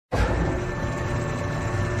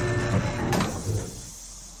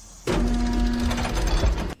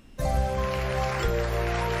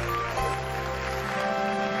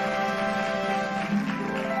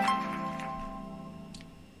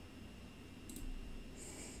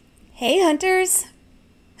Hey, hunters.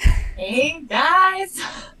 Hey guys,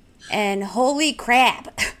 And holy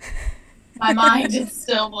crap. my mind is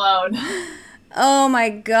still blown. Oh my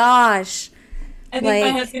gosh. I think my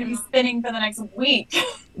head's Like, gonna be spinning for the next week.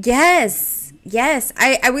 yes. Yes.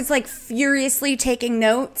 I was like furiously taking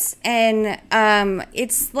notes, and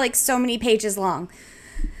it's like so many pages long.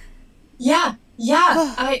 Yeah,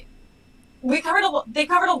 yeah. They covered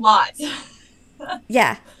a lot.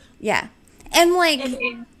 Yeah. Yeah. And and, like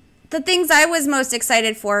and the things I was most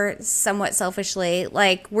excited for, somewhat selfishly,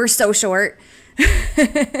 like, we're so short.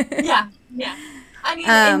 yeah, yeah. I mean,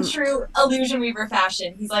 in um, true Illusion Weaver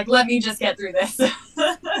fashion, he's like, "Let me just get through this."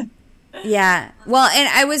 yeah. Well, and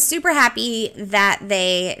I was super happy that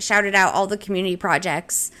they shouted out all the community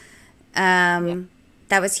projects. Yeah,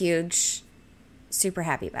 That was huge. Super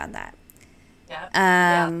happy about that. yeah,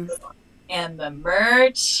 yeah. Um, And the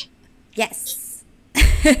merch, yes.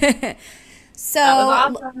 that was So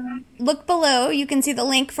awesome. look below. You can see the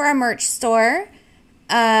link for our merch store.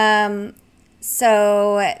 Um,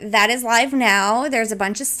 so that is live now. There's a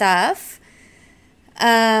bunch of stuff.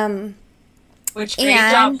 Um, Which great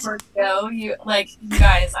job, and Corkio. You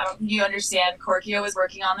guys. I don't think you understand. Corkio was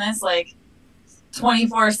working on this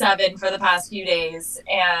 24/7 for the past few days,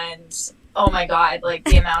 and oh my god, like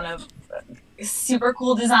the amount of super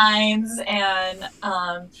cool designs and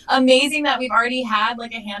amazing that we've already had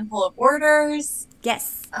like a handful of orders.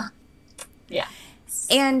 yes. Yeah,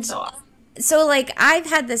 And so awesome. so, like, I've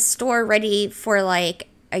had this store ready for like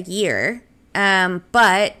a year.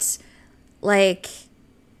 But like,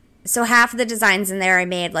 so half of the designs in there I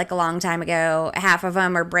made like a long time ago. Half of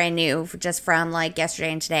them are brand new, just from like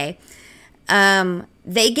yesterday and today.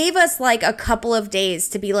 They gave us like a couple of days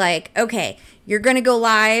to be like, okay, you're gonna go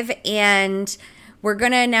live, and we're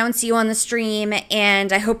gonna announce you on the stream,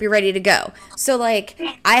 and I hope you're ready to go. So like,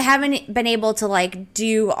 I haven't been able to like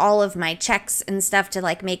do all of my checks and stuff to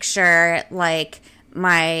like make sure like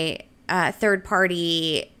my third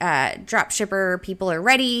party drop shipper people are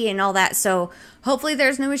ready and all that. So hopefully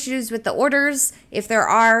there's no issues with the orders. If there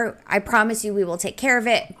are, I promise you we will take care of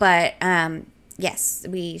it. But yes,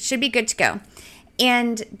 we should be good to go.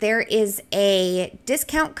 And there is a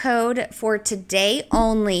discount code for today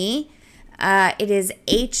only. It is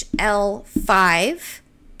HL5,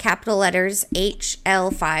 capital letters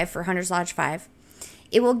HL5 for Hunter's Lodge 5.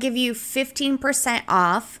 It will give you 15%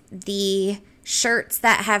 off the shirts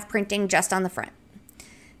that have printing just on the front.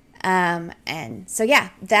 And so yeah,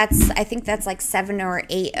 I think that's like 7 or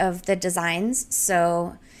 8 of the designs.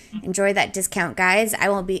 So enjoy that discount, guys.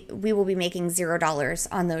 We will be making $0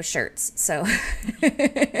 on those shirts. So,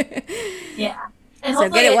 Yeah, and so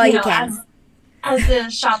get hopefully it while you you know can. as the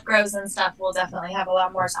shop grows and stuff, we'll definitely have a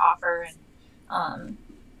lot more to offer. And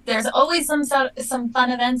there's always some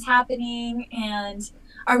fun events happening. And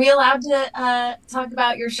are we allowed to talk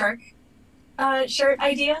about your shark shirt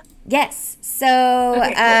idea? Yes. So,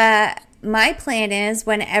 Okay, cool. my plan is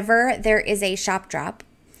whenever there is a shop drop,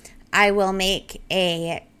 I will make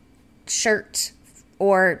a shirt,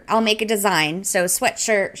 or I'll make a design. So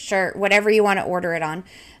sweatshirt, shirt, whatever you want to order it on.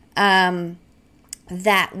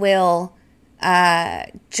 That will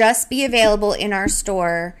just be available in our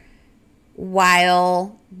store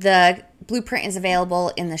while the blueprint is available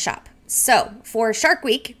in the shop. So for Shark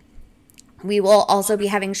Week, we will also be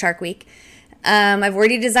having Shark Week. I've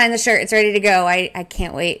already designed the shirt. It's ready to go. I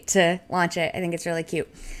can't wait to launch it. I think it's really cute.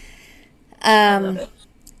 I love it.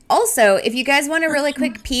 Also, if you guys want a really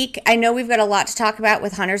quick peek, I know we've got a lot to talk about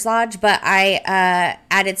with Hunter's Lodge, but I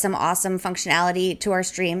added some awesome functionality to our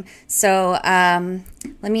stream. So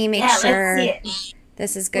let me make Yeah, let's see sure it.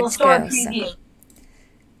 this is good Little to store go. So, preview.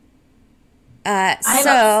 I'm so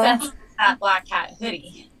obsessed with that black cat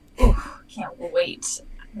hoodie. Ooh, can't wait.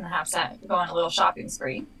 I'm gonna have to go on a little shopping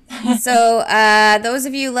spree. So, those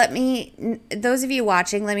of you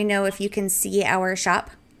watching, let me know if you can see our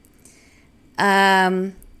shop.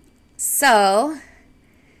 Um, so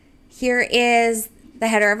here is the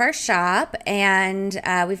header of our shop, and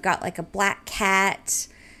we've got like a black cat.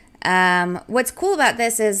 What's cool about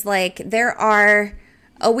this is like there are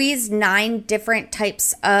always 9 different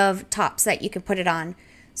types of tops that you can put it on.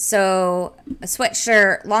 So a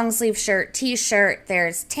sweatshirt, long sleeve shirt, t-shirt,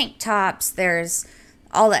 there's tank tops, there's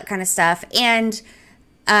all that kind of stuff. And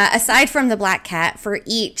aside from the black cat, for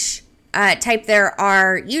each type, there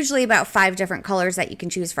are usually about 5 different colors that you can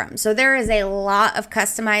choose from. So there is a lot of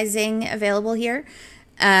customizing available here.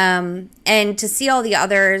 And to see all the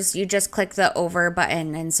others, you just click the over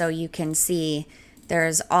button, and so you can see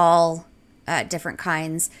there's all different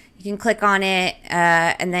kinds. You can click on it,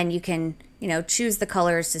 and then you can, choose the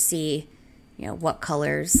colors to see, what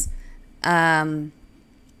colors.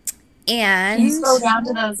 Can you And scroll down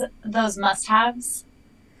to those must-haves?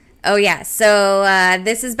 oh yeah, so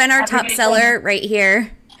this has been our top Everybody seller right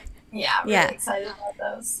here. Yeah, really Yeah. excited about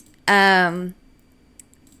those. Um,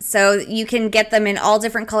 so you can get them in all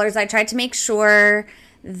different colors. I tried to make sure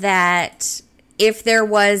that if there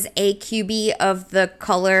was a QB of the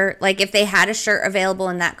color, like if they had a shirt available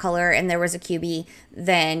in that color and there was a QB,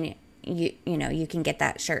 then you can get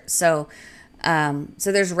that shirt. So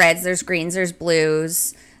so there's reds, there's greens, there's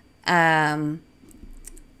blues, all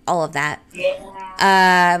of that.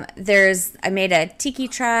 Yeah. I made a Tiki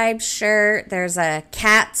Tribe shirt. There's a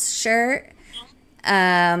Cats shirt.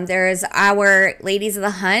 There's our Ladies of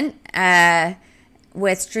the Hunt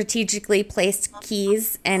with strategically placed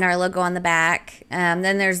keys and our logo on the back.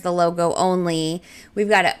 Then there's the logo only. We've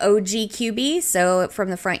got an OG QB, so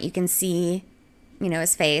from the front you can see,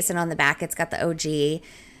 his face, and on the back it's got the OG.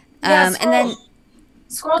 Yeah, And then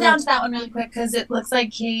scroll down to that one really quick because it looks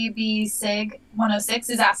like KB Sig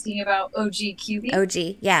 106 is asking about OG QB.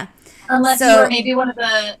 OG, yeah. Unless you were maybe one of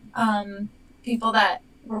the people that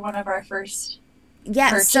were one of our first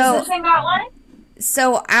purchases and got one.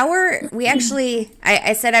 So we actually,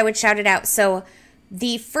 I said I would shout it out. So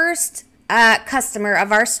the first customer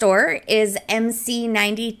of our store is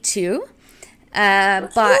MC92.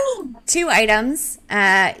 Bought 2 items.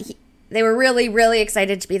 They were really, really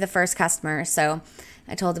excited to be the first customer. So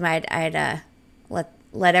I told them I'd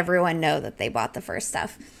let everyone know that they bought the first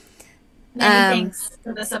stuff. Many thanks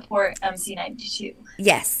for the support, MC92.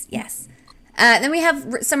 Yes. Then we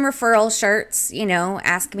have some referral shirts,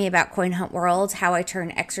 ask me about Coin Hunt World, how I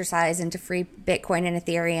turn exercise into free Bitcoin and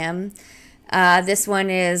Ethereum. This one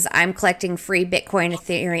is I'm collecting free Bitcoin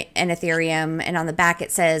and Ethereum, and on the back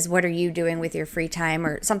it says, what are you doing with your free time,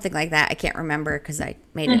 or something like that. I can't remember because I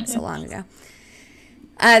made it so long ago.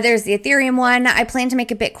 There's the Ethereum one. I plan to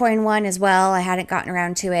make a Bitcoin one as well. I hadn't gotten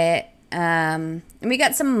around to it. And we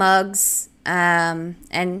got some mugs and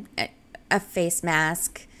a face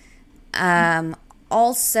mask.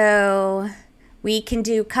 Also, we can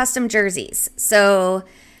do custom jerseys. So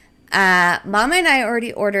Mama and I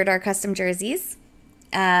already ordered our custom jerseys.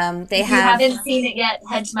 If you haven't seen it yet,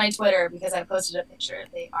 head to my Twitter because I posted a picture.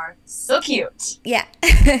 They are so cute. Yeah.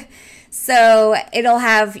 So it'll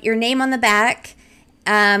have your name on the back.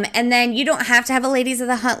 And then you don't have to have a Ladies of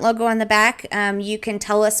the Hunt logo on the back. You can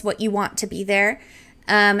tell us what you want to be there.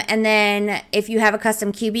 And then if you have a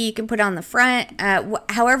custom QB, you can put it on the front.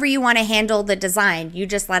 However you want to handle the design, you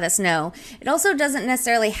just let us know. It also doesn't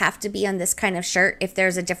necessarily have to be on this kind of shirt. If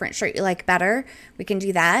there's a different shirt you like better, we can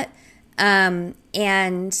do that. And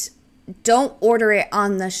don't order it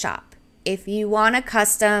on the shop. If you want a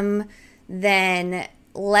custom, then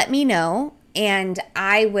let me know and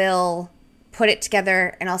I will put it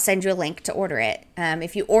together and I'll send you a link to order it.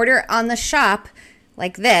 If you order on the shop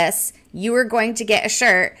like this, you are going to get a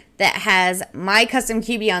shirt that has my custom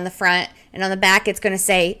QB on the front, and on the back it's going to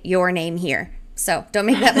say your name here. So don't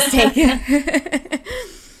make that mistake.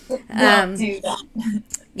 Don't do that.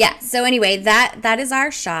 Yeah. So anyway, that is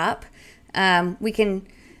our shop. We can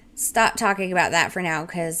stop talking about that for now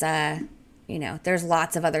because there's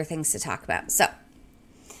lots of other things to talk about. So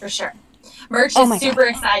for sure, merch is super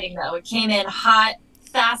exciting though. It came in hot,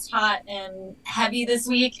 and heavy this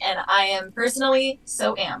week, and I am personally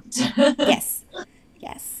so amped. Yes.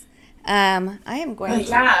 I am going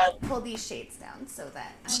to pull these shades down so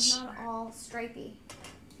that I'm not all stripy.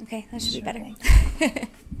 Okay, that should be better.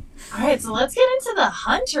 All right, so let's get into the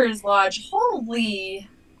Hunter's Lodge. Holy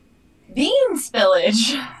bean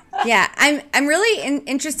spillage. Yeah, I'm really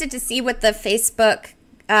interested to see what the Facebook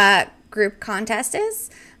group contest is.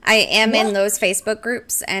 I am in those Facebook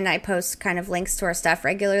groups, and I post kind of links to our stuff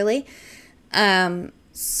regularly.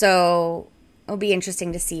 So it'll be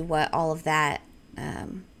interesting to see what all of that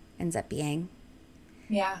ends up being.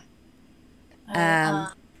 Yeah.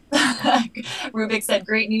 Rubik said,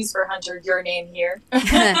 great news for Hunter, your name here.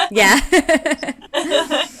 Yeah.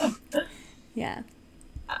 Yeah.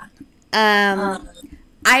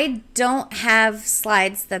 I don't have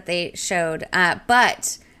slides that they showed,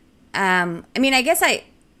 but I mean, I guess I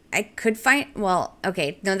could find. Well,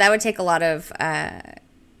 okay, no, that would take a lot of. Yeah,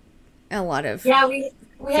 we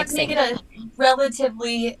have to make it a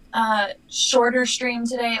relatively shorter stream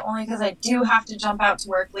today, only because I do have to jump out to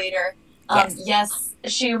work later. Yes,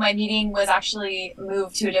 Shu, my meeting was actually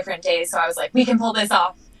moved to a different day, so I was like, we can pull this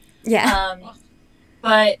off. Yeah.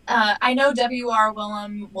 But I know W.R.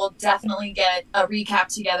 Willem will definitely get a recap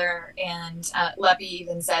together, and Leppy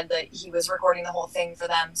even said that he was recording the whole thing for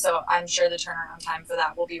them, so I'm sure the turnaround time for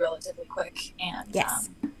that will be relatively quick. And yes.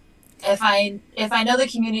 If I know the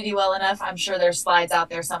community well enough, I'm sure there's slides out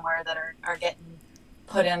there somewhere that are getting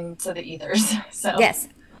put into the ethers. So Yes.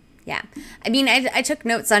 Yeah. I mean, I took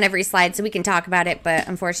notes on every slide so we can talk about it, but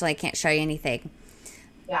unfortunately I can't show you anything.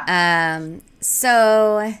 yeah.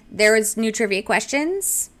 So there was new trivia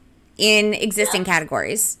questions in existing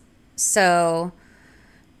categories. So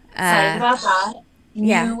Excited about that.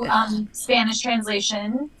 yeah. New Spanish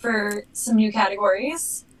translation for some new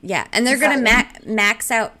categories. Yeah, and they're going to max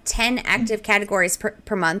out 10 active categories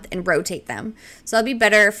per month and rotate them. So that'll be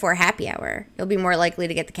better for happy hour. You'll be more likely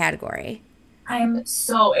to get the category. I'm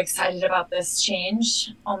so excited about this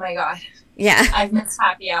change. Oh my God. Yeah. I've missed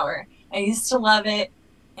happy hour. I used to love it,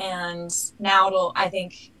 and now I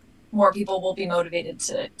think more people will be motivated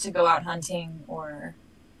to go out hunting or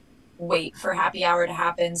wait for happy hour to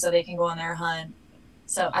happen so they can go on their hunt.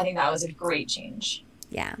 So I think that was a great change.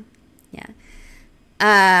 Yeah. Yeah.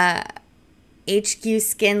 HQ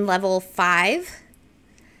skin level 5.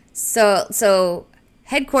 So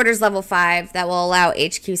headquarters level 5 that will allow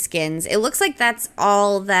HQ skins. It looks like that's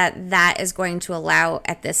all that is going to allow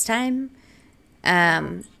at this time.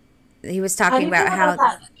 He was talking about how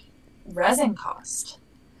that resin cost.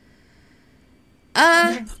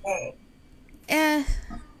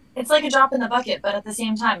 It's like a drop in the bucket, but at the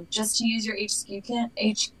same time, just to use your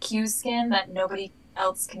HQ skin that nobody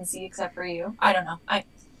else can see except for you. I don't know. I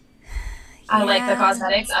like the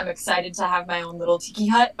cosmetics. I'm excited to have my own little tiki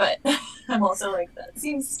hut, but I'm also like, that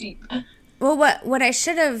seems steep. Well, what I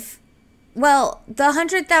should have... Well, the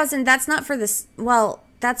 100,000, that's not for this... Well,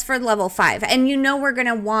 that's for level 5. And you know we're going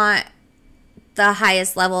to want the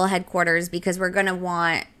highest level headquarters because we're going to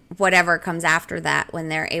want whatever comes after that when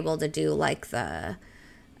they're able to do like the...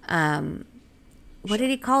 what did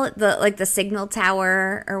he call it? The signal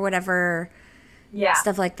tower or whatever. Yeah.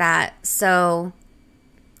 Stuff like that. So...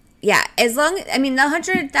 Yeah, as long as, I mean, the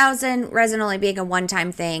 100,000 resin only being a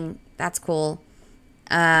one-time thing, that's cool.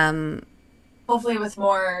 Hopefully with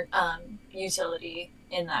more utility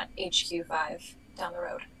in that HQ5 down the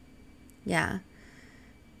road. Yeah.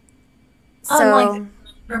 So, like,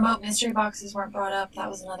 remote mystery boxes weren't brought up. That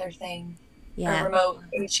was another thing. Yeah. Or remote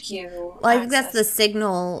HQ. Well, I think that's the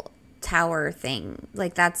signal tower thing.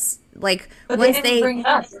 Like, that's, like, but once they didn't bring it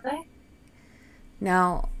up, did they?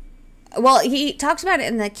 No. Well, he talked about it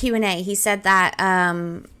in the Q&A. He said that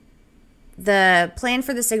the plan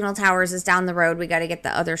for the signal towers is down the road. We got to get the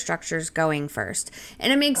other structures going first.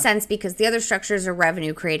 And it makes sense because the other structures are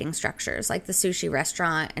revenue creating structures, like the sushi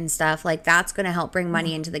restaurant and stuff. Like, that's going to help bring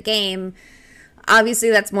money into the game. Obviously,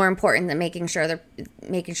 that's more important than making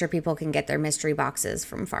sure people can get their mystery boxes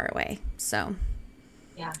from far away. So,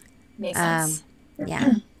 yeah, makes sense.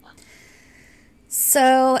 Yeah.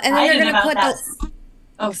 So, and then they're going to put the...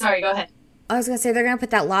 Oh, sorry, go ahead. I was going to say they're going to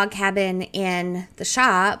put that log cabin in the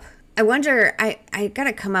shop. I wonder, I got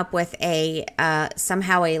to come up with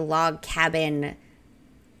somehow a log cabin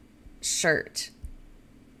shirt.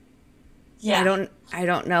 Yeah. I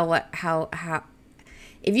don't know how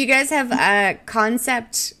if you guys have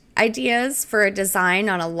concept ideas for a design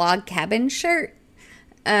on a log cabin shirt,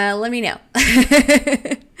 let me know.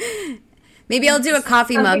 Maybe I'll do a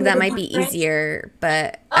coffee mug. That might be easier,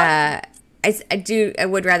 but I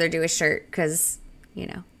would rather do a shirt because, you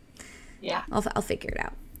know, yeah, I'll figure it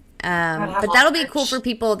out. But that'll be cool for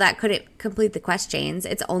people that couldn't complete the quest chains.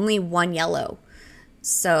 It's only one yellow,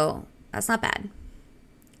 so that's not bad.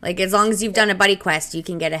 Like, as long as you've done a buddy quest, you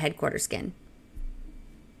can get a headquarters skin.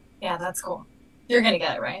 Yeah, that's cool. You're gonna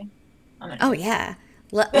get it, right? Oh yeah,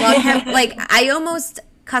 like I almost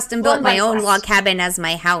custom built my own log cabin as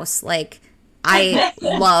my house. Like, I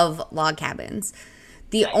love log cabins.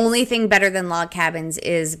 The only thing better than log cabins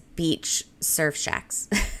is beach surf shacks.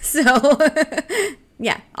 So,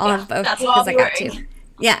 yeah, I'll have both because I got two.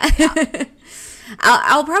 Yeah.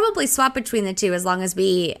 I'll probably swap between the two as long as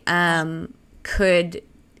we could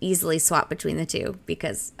easily swap between the two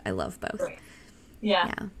because I love both. Right.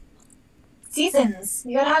 Yeah. Seasons.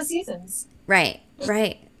 You gotta have seasons. Right.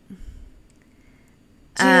 The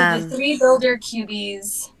 3 builder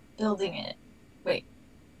QBs building it. Wait.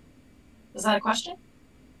 Was that a question?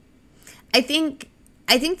 I think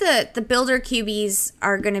the builder QBs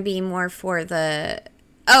are going to be more for the...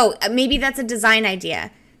 Oh, maybe that's a design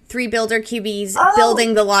idea. 3 builder QBs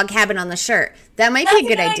building the log cabin on the shirt. That might be a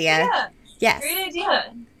good idea. Yes. Great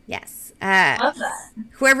idea. Yes. Love that.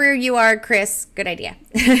 Whoever you are, Chris, good idea.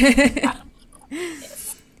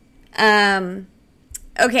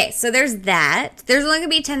 Okay, so there's that. There's only going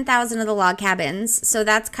to be 10,000 of the log cabins. So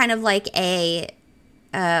that's kind of like a...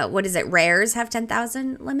 what is it? Rares have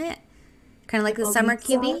 10,000 limit? Kind of like the summer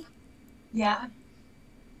QB? Yeah.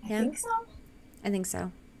 I think so. I think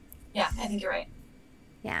so. Yeah, I think you're right.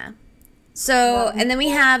 Yeah. So, and then we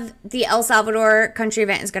have the El Salvador country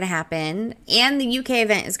event is going to happen, and the UK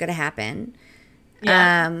event is going to happen.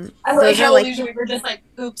 Yeah. I like how usually we were just like,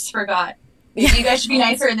 oops, forgot. Yeah. You guys should be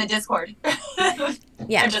nicer in the Discord.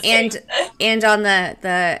 Yeah, and on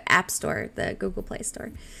the App Store, the Google Play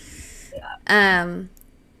Store. Yeah.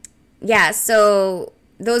 Yeah, so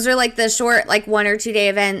those are like the short, like 1 or 2 day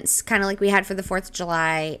events, kind of like we had for the 4th of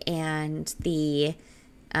July and the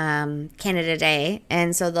Canada Day.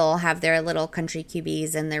 And so they'll have their little country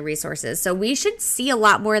QBs and their resources. So we should see a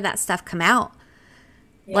lot more of that stuff come out.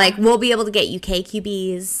 Yeah. Like we'll be able to get UK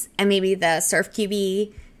QBs and maybe the Surf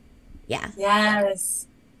QB. Yeah. Yes.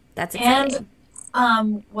 That's exciting.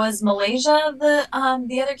 And was Malaysia the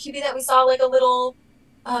other QB that we saw like a little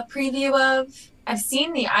preview of? I've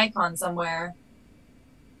seen the icon somewhere,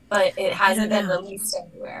 but it hasn't been released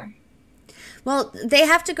anywhere. Well, they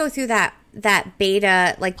have to go through that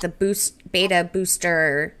beta, like the beta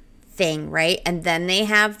booster thing, right? And then they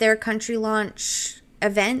have their country launch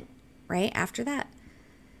event, right? After that.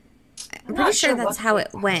 I'm pretty sure that's how it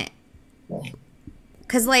went.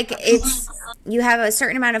 Because, like, you have a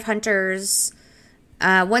certain amount of hunters.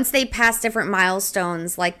 Once they pass different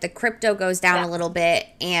milestones, like the crypto goes down a little bit,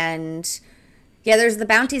 and there's the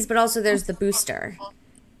bounties, but also there's the booster.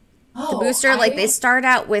 The booster, like they start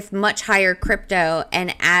out with much higher crypto,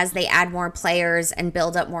 and as they add more players and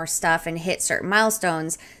build up more stuff and hit certain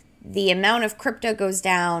milestones, the amount of crypto goes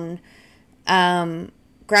down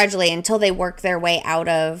gradually until they work their way out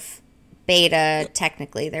of beta,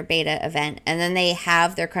 technically, their beta event. And then they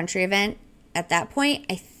have their country event at that point,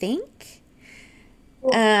 I think.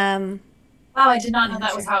 Wow, I did not know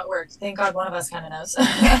that was how it worked. Thank God one of us kind of knows.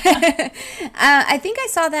 I think I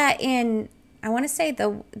saw that in, I want to say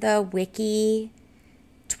the Wiki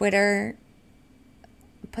Twitter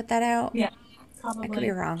put that out. Yeah, probably. I could be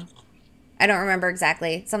wrong. I don't remember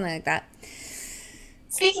exactly. Something like that.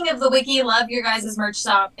 Speaking of the Wiki, love your guys' merch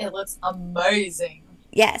shop. It looks amazing.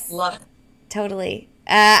 Yes. Love it. Totally.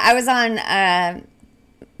 I was on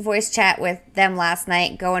voice chat with them last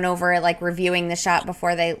night, going over like reviewing the shop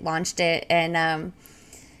before they launched it, and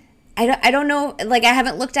I don't know, like I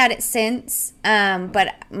haven't looked at it since,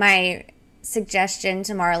 but my suggestion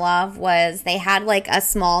to Marlov was they had like a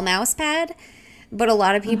small mouse pad, but a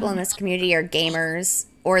lot of people in this community are gamers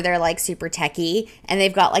or they're like super techie, and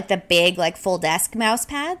they've got like the big like full desk mouse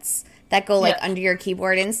pads that go like under your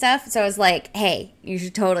keyboard and stuff. So I was like, hey, you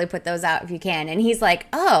should totally put those out if you can. And he's like,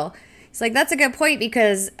 oh. It's like, that's a good point,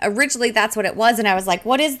 because originally that's what it was, and I was like,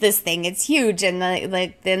 what is this thing? It's huge. And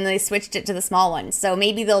then they switched it to the small one. So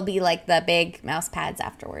maybe they'll be like the big mouse pads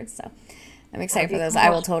afterwards. So I'm excited for those. Cool. I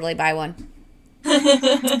will totally buy one.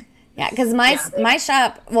 Yeah, because my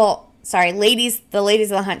shop, well, sorry, the Ladies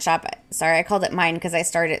of the Hunt shop, sorry, I called it mine because I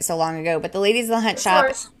started it so long ago, but the Ladies of the Hunt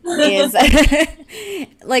shop is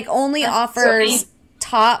like only offers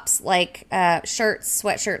tops, like shirts,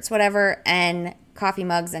 sweatshirts, whatever, and coffee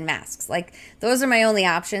mugs and masks. Like those are my only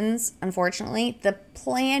options, unfortunately. The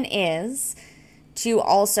plan is to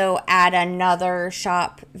also add another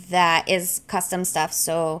shop that is custom stuff.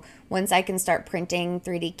 So once I can start printing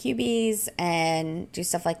 3D QBs and do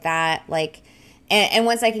stuff like that, like, and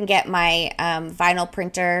once I can get my vinyl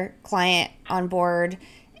printer client on board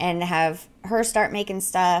and have her start making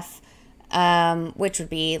stuff, which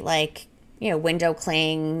would be like, window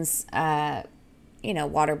clings,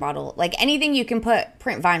 water bottle, like anything you can print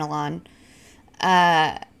vinyl on,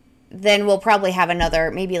 then we'll probably have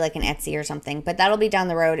another, maybe like an Etsy or something, but that'll be down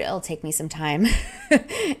the road. It'll take me some time.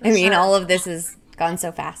 I mean, all of this has gone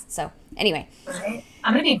so fast. So anyway. Right?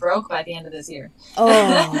 I'm going to be broke by the end of this year. Oh,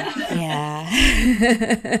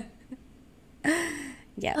 yeah.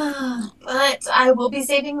 Yeah. But I will be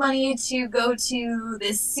saving money to go to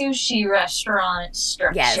this sushi restaurant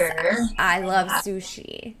structure. Yes, I love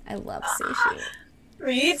sushi. I love sushi.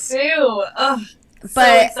 Me too. Oh, so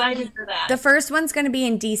excited for that. The first one's going to be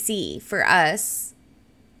in DC for us.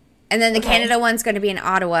 And then the Canada one's going to be in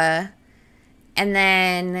Ottawa. And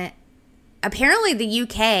then apparently the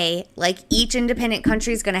UK, like each independent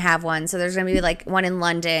country is going to have one. So there's going to be like one in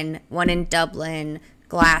London, one in Dublin,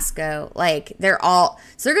 Glasgow. Like they're going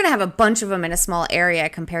to have a bunch of them in a small area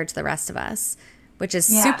compared to the rest of us, which is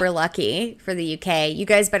super lucky for the UK. You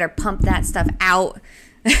guys better pump that stuff out.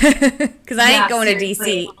 Because I ain't going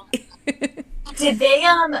seriously. To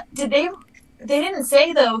DC. They didn't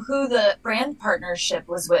say though who the brand partnership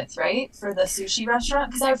was with, right? For the sushi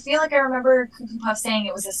restaurant? Because I feel like I remember Cuckoo Puff saying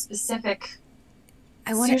it was a specific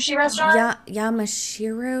sushi restaurant.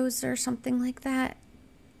 Yamashiro's or something like that.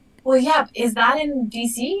 Well, yeah. Is that in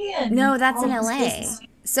DC? No, that's in LA.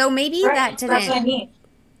 So maybe that didn't that's what I mean.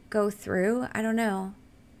 go through. I don't know.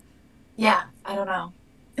 Yeah, I don't know.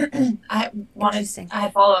 Interesting. I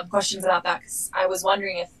had follow up questions about that because I was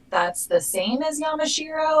wondering if that's the same as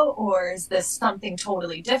Yamashiro or is this something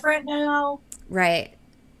totally different now? Right.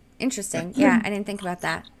 Interesting. Yeah, I didn't think about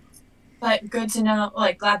that. But good to know.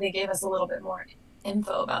 Like, glad they gave us a little bit more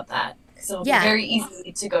info about that because it'll be Yeah. very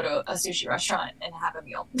easy to go to a sushi restaurant and have a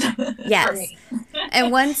meal for Yes. me.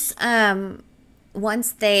 And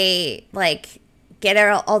once they like get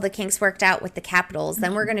all the kinks worked out with the capitals,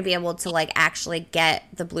 then we're going to be able to like actually get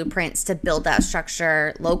the blueprints to build that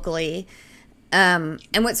structure locally. And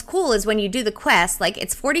what's cool is when you do the quest, like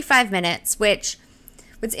it's 45 minutes, which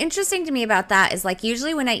what's interesting to me about that is like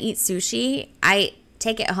usually when I eat sushi, I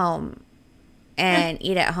take it home and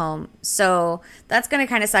eat at home. So that's going to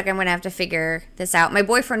kind of suck. I'm going to have to figure this out. My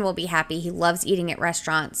boyfriend will be happy. He loves eating at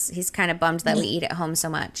restaurants. He's kind of bummed that we eat at home so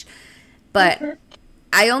much. But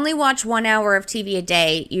I only watch 1 hour of TV a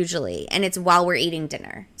day usually, and it's while we're eating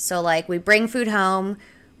dinner. So like we bring food home,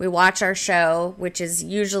 we watch our show, which is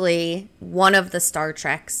usually one of the Star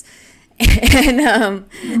Treks, and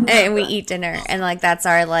we eat dinner, and like that's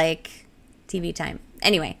our like TV time.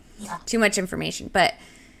 Anyway, too much information, but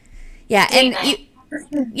yeah, and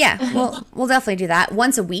yeah, we'll definitely do that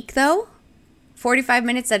once a week though. 45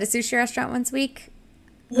 minutes at a sushi restaurant once a week.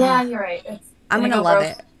 Yeah, you're right. It's I'm gonna go love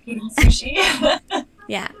broke it. eating sushi.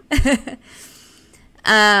 Yeah.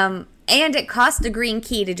 And it costs a green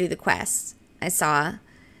key to do the quest, I saw.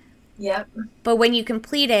 Yep. But when you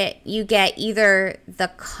complete it, you get either the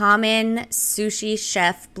common sushi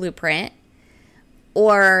chef blueprint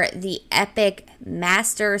or the epic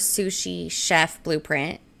master sushi chef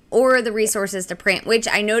blueprint or the resources to print, which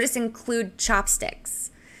I notice include chopsticks.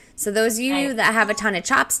 So those of you that have a ton of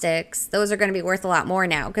chopsticks, those are going to be worth a lot more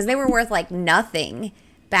now because they were worth like nothing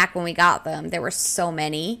back when we got them. There were so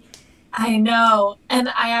many. I know. And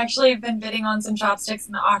I actually have been bidding on some chopsticks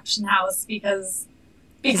in the auction house because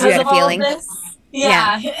You had of a all of feeling? this.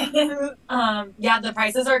 Yeah. Yeah, the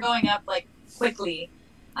prices are going up like quickly.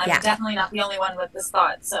 I'm Yeah. definitely not the only one with this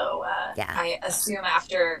thought. So Yeah. I assume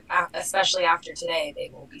especially after today,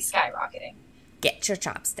 they will be skyrocketing. Get your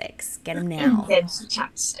chopsticks. Get them now. Get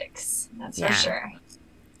chopsticks. That's Yeah. for sure.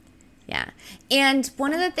 Yeah. And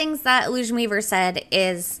one of the things that Illusion Weaver said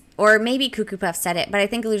is, or maybe Cuckoo Puff said it, but I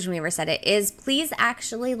think Illusion Weaver said it, is please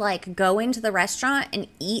actually like go into the restaurant and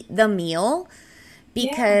eat the meal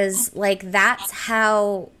because like that's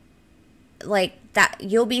how like that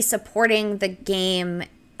you'll be supporting the game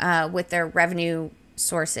with their revenue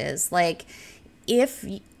sources. Like if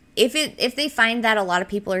they find that a lot of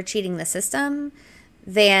people are cheating the system,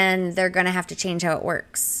 then they're going to have to change how it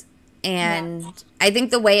works. And I think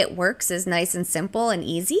the way it works is nice and simple and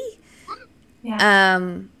easy. Yeah.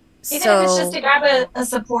 Even if it's just to grab a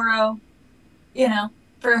Sapporo,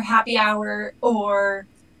 for happy hour or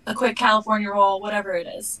a quick California roll, whatever it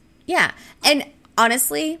is. Yeah. And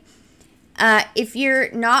honestly, if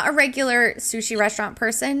you're not a regular sushi restaurant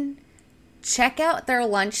person, check out their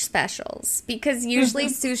lunch specials because usually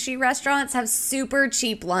sushi restaurants have super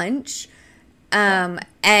cheap lunch.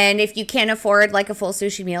 And if you can't afford like a full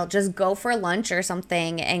sushi meal, just go for lunch or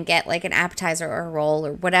something and get like an appetizer or a roll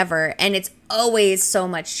or whatever. And it's always so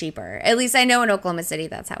much cheaper. At least I know in Oklahoma City,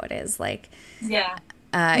 that's how it is. Like, yeah,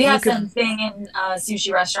 we have some thing in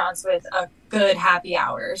sushi restaurants with good happy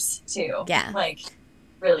hours too. Yeah, like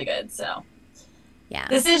really good. So yeah,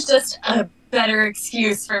 this is just a better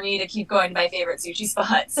excuse for me to keep going to my favorite sushi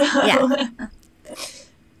spot. So. Yeah,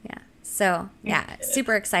 yeah. So yeah,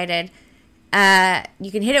 super excited.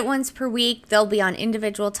 You can hit it once per week. They'll be on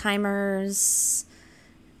individual timers.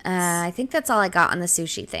 I think that's all I got on the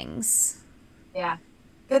sushi things. Yeah.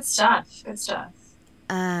 Good stuff. Good stuff.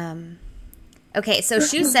 Okay, so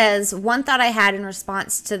Shu says, one thought I had in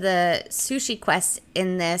response to the sushi quest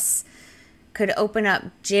in this could open up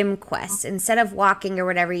gym quests. Instead of walking or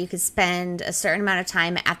whatever, you could spend a certain amount of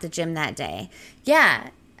time at the gym that day. Yeah.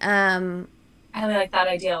 I really like that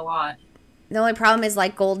idea a lot. The only problem is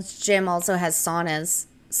like Gold's Gym also has saunas.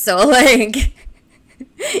 So like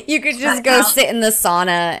you could just go sit in the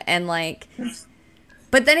sauna and like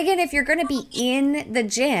but then again if you're going to be in the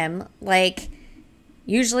gym, like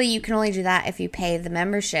usually you can only do that if you pay the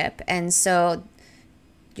membership. And so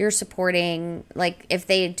you're supporting like if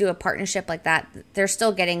they do a partnership like that, they're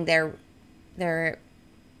still getting their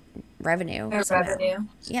revenue. Their revenue.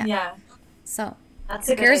 Yeah. Yeah. So that's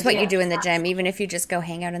a good here's idea. what you do in the gym, even if you just go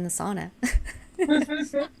hang out in the sauna.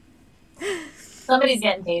 Somebody's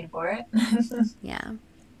getting paid for it. Yeah.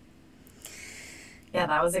 Yeah,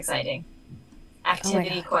 that was exciting.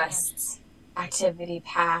 Activity quests. Activity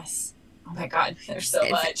pass. Oh my God, there's so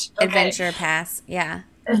much. Okay. Adventure Pass, yeah.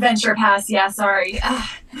 Adventure Pass, yeah, sorry.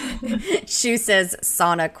 Shu says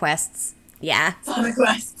sauna quests. Yeah. Sauna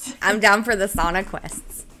quests. I'm down for the sauna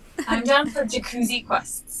quests. I'm down for jacuzzi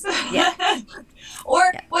quests. Yeah.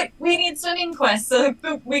 Or what? We need swimming quests so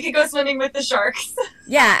we could go swimming with the sharks.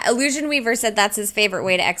 Yeah, Illusion Weaver said that's his favorite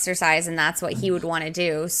way to exercise, and that's what he would want to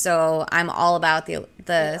do. So I'm all about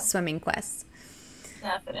the swimming quests.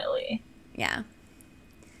 Definitely. Yeah.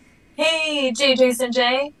 Hey, J. Jason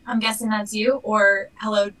J. I'm guessing that's you. Or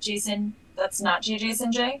hello, Jason. That's not J.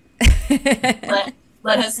 Jason J.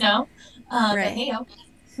 let us know. Right. But hey, yo.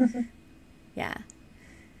 Yeah.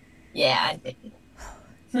 Yeah, I think.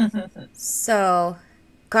 So,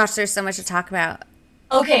 gosh, there's so much to talk about.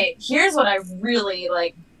 Okay, here's what I really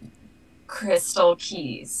like. Crystal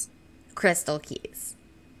keys. Crystal keys.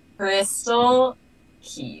 Crystal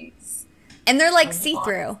keys. And they're like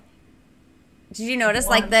see-through. Did you notice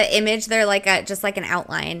like the image? They're like just like an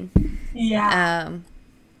outline. Yeah.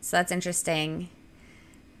 So that's interesting.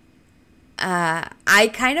 I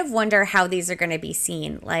kind of wonder how these are going to be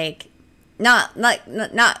seen. Like, not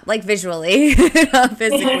like visually, not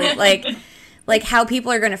physically. like how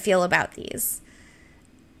people are going to feel about these.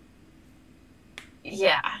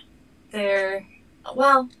 Yeah, they're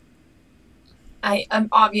I'm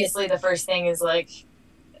obviously the first thing is like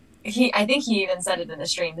I think he even said it in the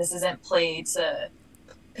stream. This isn't pay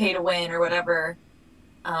to win or whatever,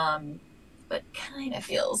 but kind of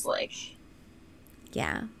feels like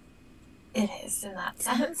yeah, it is in that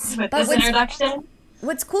sense with this introduction.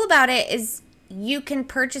 What's cool about it is you can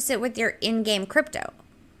purchase it with your in-game crypto.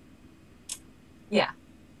 Yeah.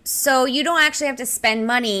 So you don't actually have to spend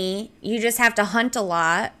money. You just have to hunt a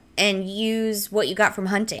lot and use what you got from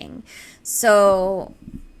hunting. So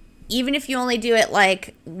even if you only do it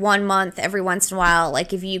like 1 month every once in a while,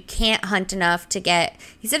 like if you can't hunt enough to get,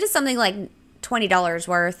 he said it's something like $20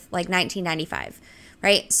 worth, like $19.95,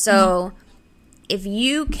 right? So if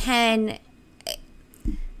you can,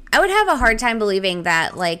 I would have a hard time believing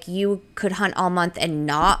that like you could hunt all month and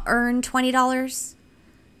not earn $20.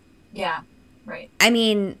 Yeah, right. I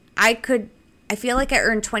mean, I feel like I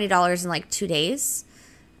earned $20 in like 2 days.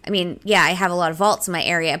 I mean, yeah, I have a lot of vaults in my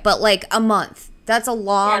area, but like a month. That's a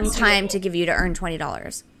long time to give you to earn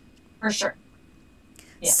 $20. For sure.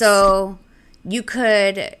 Yes. So you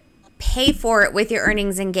could pay for it with your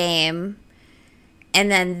earnings in game, and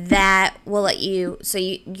then that will let you, so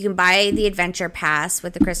you can buy the adventure pass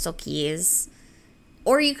with the crystal keys,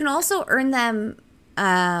 or you can also earn them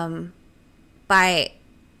by,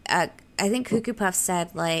 I think Cuckoo Puff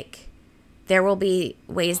said, like, there will be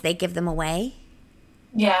ways they give them away.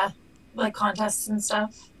 Yeah, like contests and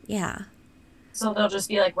stuff. Yeah. So they'll just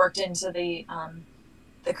be like worked into the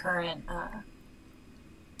current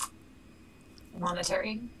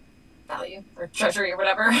monetary value or treasury or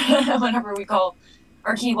whatever, whatever we call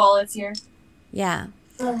our key wallets here. Yeah.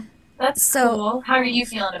 That's cool. How are you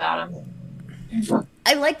feeling about them?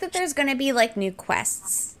 I like that there's going to be like new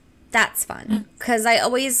quests. That's fun. Because I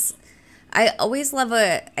always love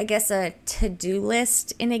a to-do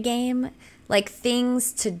list in a game. Like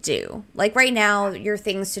things to do. Like right now, your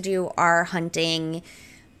things to do are hunting,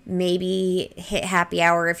 maybe hit happy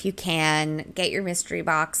hour if you can, get your mystery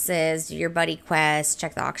boxes, do your buddy quests,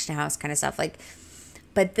 check the auction house kind of stuff. Like,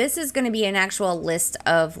 but this is going to be an actual list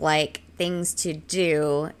of like things to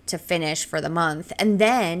do to finish for the month. And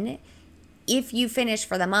then if you finish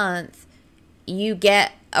for the month, you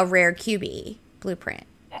get a rare QB blueprint.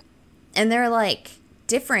 And they're like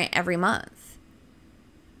different every month.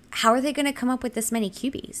 How are they going to come up with this many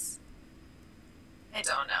QBs? I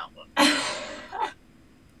don't know.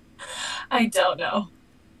 I don't know.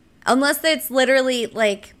 Unless it's literally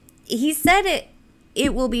like, he said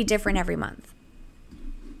it will be different every month.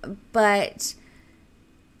 But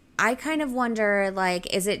I kind of wonder,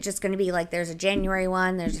 like, is it just going to be like there's a January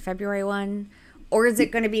one, there's a February one? Or is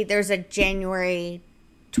it going to be there's a January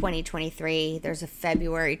 2023, there's a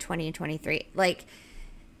February 2023? Like,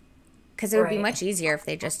 because it would be much easier if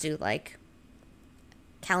they just do like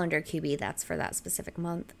calendar QB that's for that specific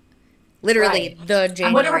month. Literally the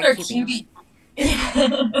January I wonder what their QB.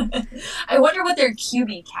 I wonder what their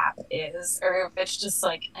QB cap is, or if it's just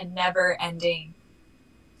like a never-ending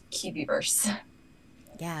QB burst.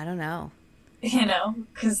 Yeah, I don't know. You know,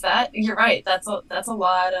 because you're right. That's a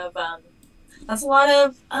lot of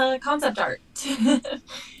concept art.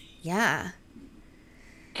 Yeah.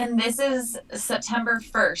 And this is September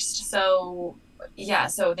 1st, so yeah,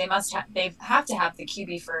 so they have to have the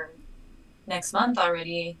QB for next month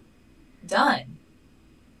already done.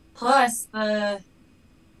 Plus the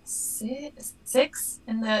 6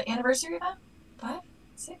 in the anniversary event? 5?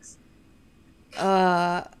 6?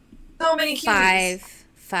 Uh, So many cuties.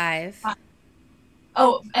 five.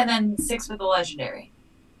 Oh, and then 6 with the legendary.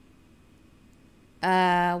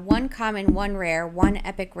 One common, one rare, one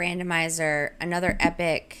epic randomizer, another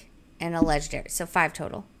epic, and a legendary. So 5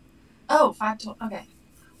 total. Oh, 5 total. Okay.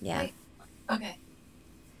 Yeah. Wait. Okay.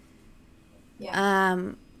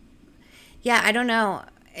 Yeah. Yeah, I don't know.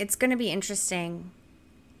 It's going to be interesting.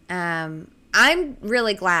 I'm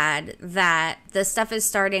really glad that the stuff is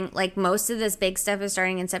starting, like most of this big stuff is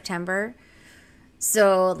starting in September.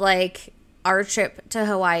 So, like, our trip to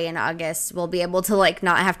Hawaii in August, we'll be able to, like,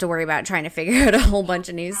 not have to worry about trying to figure out a whole bunch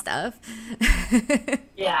of new stuff.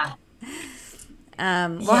 Yeah.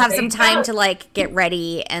 We'll have some time to, like, get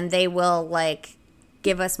ready, and they will, like,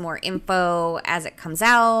 give us more info as it comes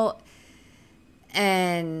out.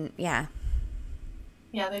 And, yeah.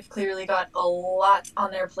 Yeah, they've clearly got a lot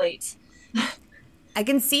on their plate. I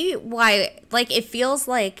can see why, like, it feels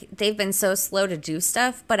like they've been so slow to do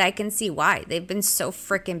stuff, but I can see why. They've been so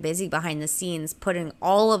freaking busy behind the scenes putting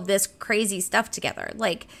all of this crazy stuff together.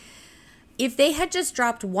 Like, if they had just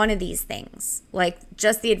dropped one of these things, like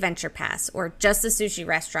just the Adventure Pass or just the sushi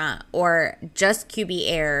restaurant or just QB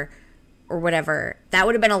Air or whatever, that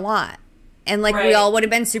would have been a lot. And, like, we all would have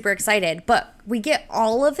been super excited. But we get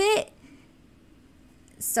all of it.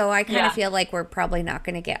 So I kind of feel like we're probably not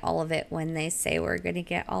going to get all of it when they say we're going to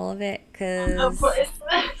get all of it. Because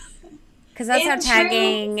that's how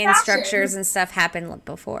tagging and structures and stuff happened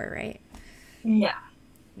before, right? Yeah.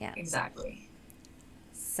 Yeah. Exactly.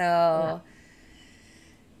 So.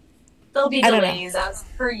 There'll be delays as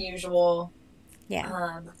per usual.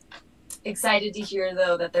 Yeah. Excited to hear,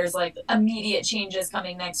 though, that there's, like, immediate changes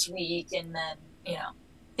coming next week. And then, you know,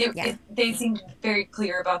 they seem very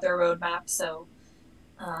clear about their roadmap. So.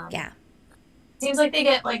 Seems like they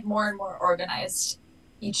get, like, more and more organized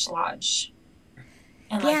each lodge.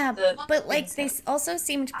 And, like, but, like, they also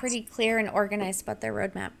seemed pretty clear and organized about their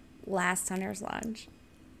roadmap last Hunter's Lodge.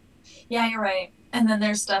 Yeah, you're right. And then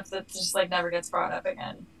there's stuff that just, like, never gets brought up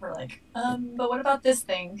again. We're like, but what about this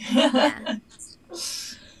thing? Yeah.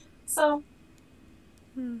 So,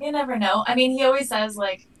 you never know. I mean, he always says,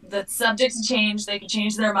 like, the subject to change, they could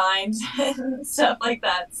change their mind and stuff like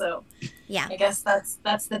that. So, yeah, I guess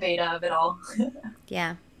that's the beta of it all.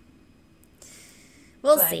 Yeah.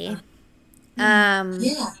 We'll see.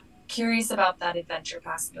 Yeah. Curious about that Adventure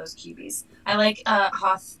Pass and those QBs. I like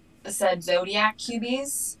Hoth said Zodiac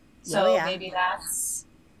QBs. So maybe that's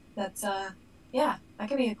yeah, that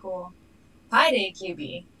could be a cool Pi Day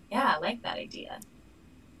QB. Yeah, I like that idea.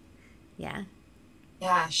 Yeah.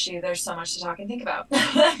 Yeah, shoot, there's so much to talk and think about.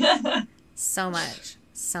 So much.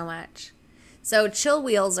 So Chill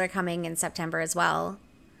Wheels are coming in September as well.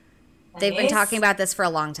 Nice. They've been talking about this for a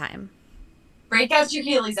long time. Break out your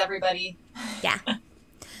Heelys, everybody. Yeah.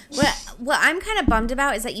 What I'm kind of bummed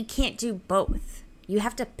about is that you can't do both. You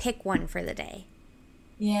have to pick one for the day.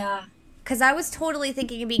 Yeah. Because I was totally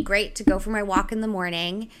thinking it'd be great to go for my walk in the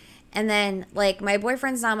morning. And then, like, my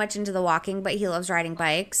boyfriend's not much into the walking, but he loves riding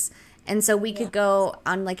bikes. And so we could go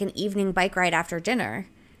on, like, an evening bike ride after dinner.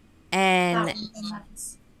 And,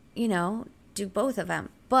 you know, do both of them.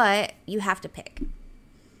 But you have to pick.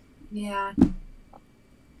 Yeah.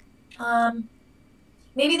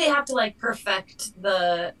 Maybe they have to, like, perfect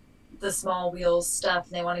the small wheels stuff.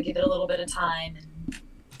 And they want to give it a little bit of time. And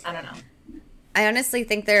I don't know. I honestly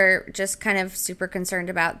think they're just kind of super concerned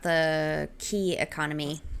about the key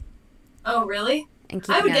economy. Oh, really? And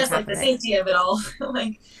I would guess, like, the safety of it all.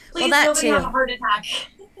 Like, please, nobody have a heart attack.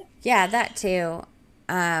 Yeah, that too.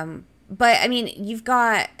 But, I mean,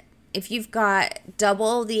 if you've got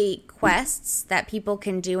double the quests that people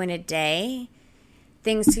can do in a day,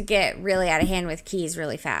 things could get really out of hand with keys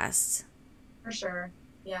really fast. For sure.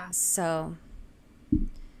 Yeah. So,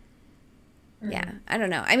 yeah, I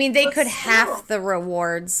don't know. I mean, they could half the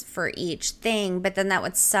rewards for each thing, but then that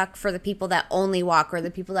would suck for the people that only walk or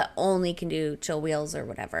the people that only can do Chill Wheels or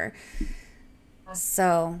whatever.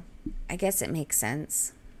 So, I guess it makes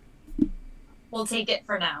sense. We'll take it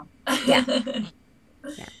for now. Yeah.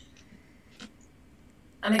 Yeah.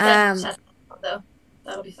 I'm excited to test it, though.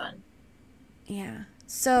 That'll be fun. Yeah.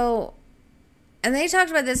 So, and they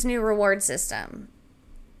talked about this new reward system.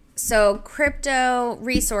 So crypto,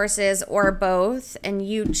 resources, or both, and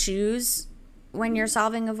you choose when you're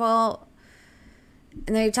solving a vault.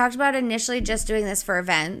 And they talked about initially just doing this for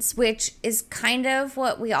events, which is kind of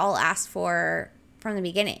what we all asked for from the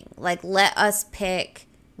beginning. Like, let us pick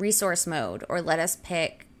resource mode or let us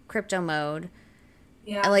pick crypto mode.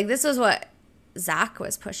 Yeah. And, like, this was what Zach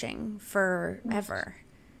was pushing forever.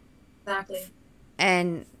 Exactly.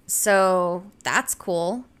 And so that's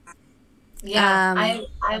cool. Yeah,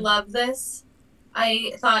 I love this.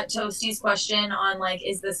 I thought Toasty's question on like,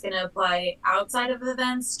 is this going to apply outside of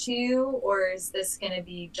events too, or is this going to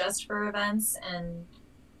be just for events? And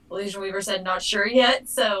Illusion Weaver said not sure yet.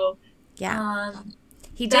 So Yeah.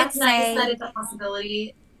 He did that's nice say that it's a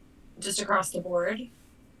possibility just across the board.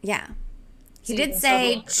 Yeah. He So you did can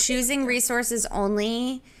say still go- choosing resources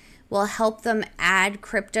only will help them add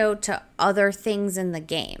crypto to other things in the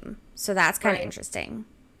game. So that's kind of Right. interesting.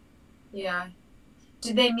 Yeah.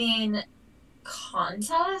 Did they mean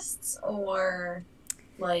contests or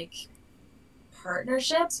like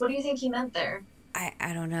partnerships? What do you think he meant there?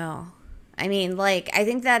 I don't know. I mean, like, I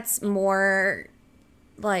think that's more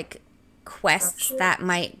like quests Structure? that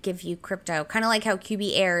might give you crypto. Kind of like how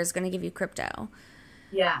QB Air is going to give you crypto.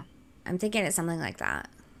 Yeah. I'm thinking it's something like that.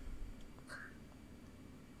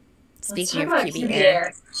 Let's Speaking talk of about QB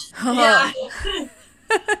Air. Yeah.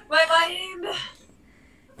 My mind.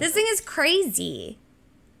 This thing is crazy.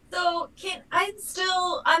 So I'm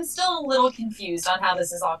still a little confused on how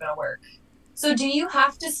this is all gonna work. So do you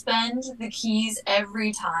have to spend the keys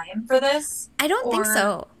every time for this? I don't think Or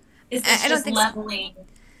so. is this I don't just think so. leveling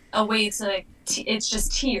a way to it's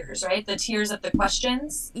just tiers, right? The tiers of the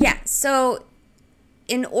questions? Yeah, so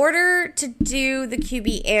in order to do the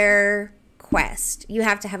QB Air quest, you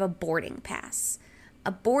have to have a boarding pass.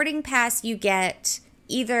 A boarding pass you get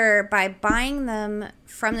either by buying them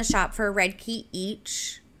from the shop for a red key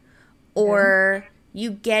each, or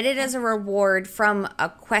you get it as a reward from a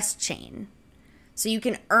quest chain. So you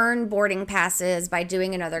can earn boarding passes by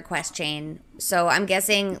doing another quest chain. So I'm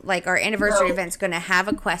guessing like our anniversary No. event's going to have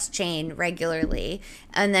a quest chain regularly.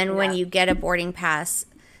 And then when Yeah. you get a boarding pass,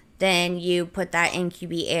 then you put that in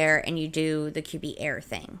QB Air and you do the QB Air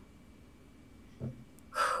thing.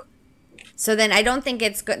 So then I don't think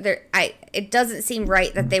it's good. It doesn't seem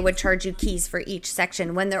right that they would charge you keys for each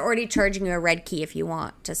section when they're already charging you a red key if you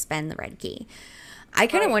want to spend the red key. I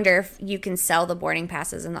kind of Right. wonder if you can sell the boarding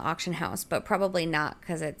passes in the auction house, but probably not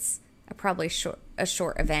because it's probably a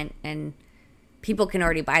short event and people can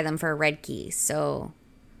already buy them for a red key. So,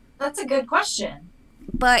 That's a good question.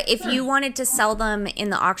 but if you wanted to sell them in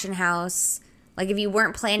the auction house, like if you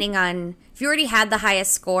weren't planning on, if you already had the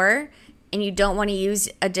highest score and you don't want to use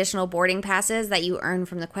additional boarding passes that you earn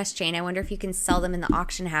from the quest chain, I wonder if you can sell them in the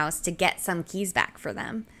auction house to get some keys back for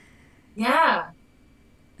them. Yeah.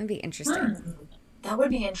 That'd be interesting. That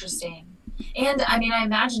would be interesting. And I mean, I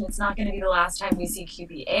imagine it's not going to be the last time we see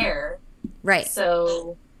QB Air. Right.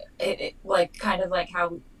 So, it like kind of like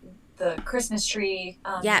how the Christmas tree.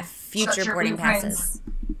 Yeah, future structure boarding blueprints- passes.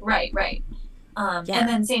 Right, right. Yeah. And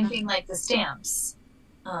then same thing like the stamps.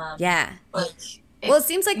 Yeah. Like, Well, it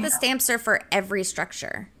seems like you the know. stamps are for every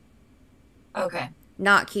structure, Okay.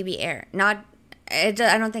 not QB Air. I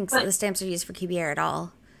don't think But- the stamps are used for QB Air at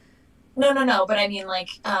all. No. But I mean, like,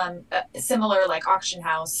 similar like auction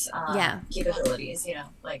house Yeah. capabilities. You know,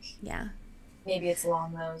 like Yeah. maybe it's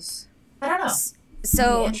along those. I don't know.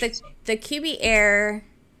 So That'd be the interesting. QB Air,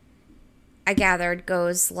 I gathered,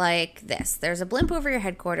 goes like this. There's a blimp over your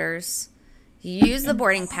headquarters. You use the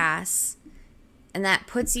boarding pass, and that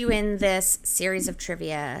puts you in this series of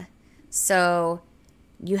trivia. So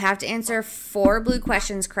you have to answer 4 blue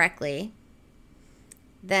questions correctly,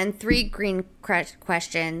 then 3 green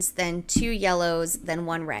questions, then 2 yellows, then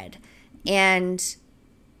 1 red. And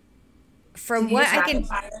from Did you what use I can... rapid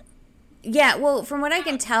fire? Yeah, well, from what I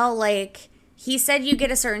can tell, like, he said you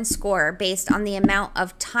get a certain score based on the amount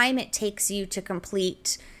of time it takes you to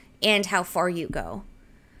complete and how far you go.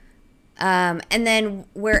 And then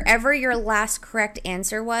wherever your last correct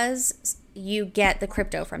answer was, you get the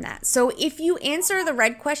crypto from that. So if you answer the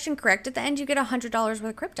red question correct at the end, you get $100 worth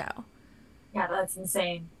of crypto. Yeah, that's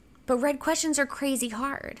insane. But red questions are crazy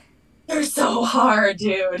hard. They're so hard,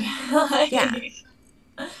 dude. Like, Yeah.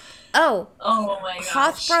 Oh, Oh my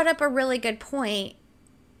Hoth gosh. brought up a really good point.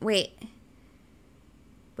 Wait.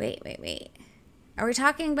 Are you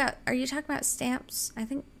talking about stamps? I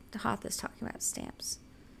think Hoth is talking about stamps.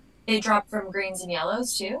 They drop from greens and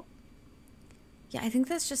yellows too? Yeah, I think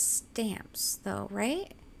that's just stamps though,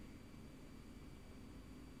 right?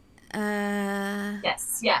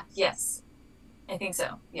 Yes. Yeah. Yes. I think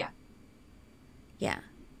so. Yeah. Yeah.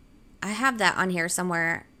 I have that on here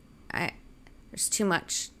somewhere. There's too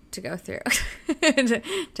much to go through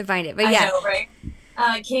to find it. But yeah. I know, right?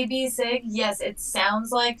 KB Sig, yes, it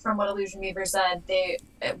sounds like from what Illusion Weaver said, it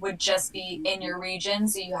would just be in your region,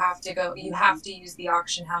 so you have to use the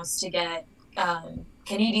auction house to get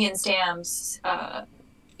Canadian stamps,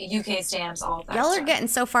 UK stamps, all of that. Y'all are stuff. getting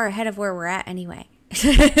so far ahead of where we're at anyway.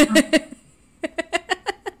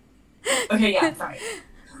 Okay, yeah, sorry.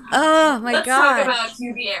 Oh my Let's god. talk about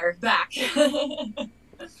QB Air back.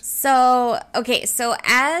 So, okay, so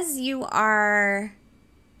as you are,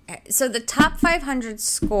 so the top 500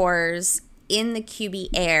 scores in the QB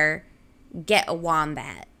Air get a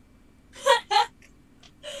wombat.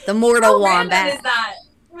 The Mortal How Wombat. random is that?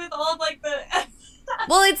 With all of, like, the...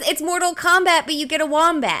 Well, it's Mortal Kombat, but you get a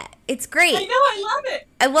wombat. It's great. I know, I love it.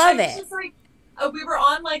 I love It's it. just like, we were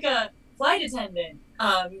on, like, a flight attendant,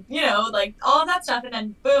 you know, like, all of that stuff, and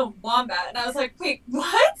then, boom, wombat. And I was like, wait,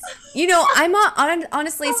 what? You know, I'm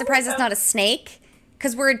honestly surprised it's not a snake,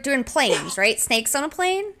 because we're doing planes, right? Snakes on a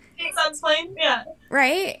plane? Snakes on plane? Yeah.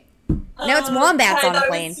 Right? No, it's wombats on a I thought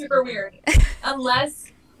plane. it was super weird.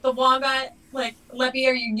 Unless the wombat, like, Leppy,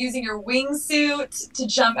 are you using your wingsuit to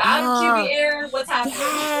jump out of QB Air? What's happening?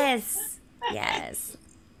 Yes. Yes.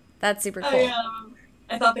 That's super cool.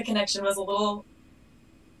 I thought the connection was a little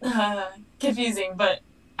confusing, but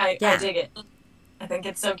I dig it. I think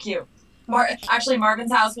it's so cute. Actually,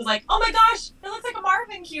 Marvin's house was like, oh my gosh, it looks like a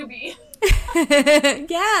Marvin QB.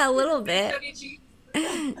 Yeah, a little bit.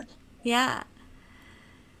 Yeah.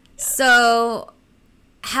 So,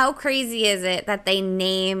 how crazy is it that they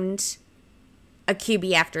named a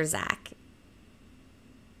QB after Zach?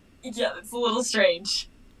 Yeah, it's a little strange.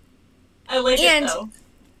 I like it, though.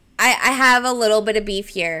 I have a little bit of beef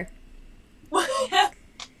here.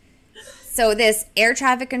 So, this air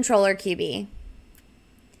traffic controller QB.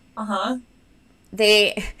 Uh-huh.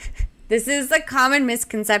 This is a common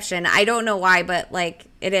misconception. I don't know why, but, like,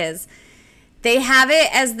 it is. They have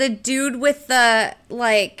it as the dude with the,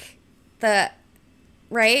 like,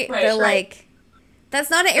 right? Right, like,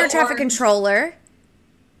 that's not an air traffic controller.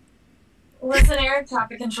 What's an air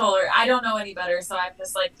traffic controller? I don't know any better, so I'm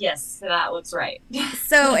just like, yes, that looks right.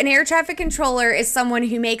 So an air traffic controller is someone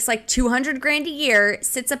who makes like $200,000 a year,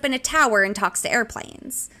 sits up in a tower, and talks to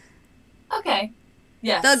airplanes. Okay.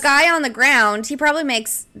 Yes. The guy on the ground, he probably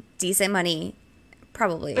makes decent money.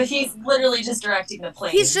 Probably. But he's literally just directing the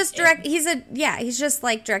plane. He's just he's just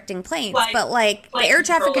like directing planes. But like the air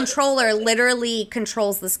traffic controller literally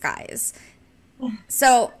controls the skies.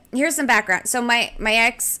 So here's some background. So my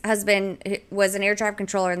ex-husband was an air traffic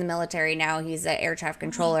controller in the military. Now he's an air traffic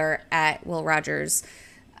controller at Will Rogers,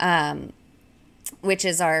 which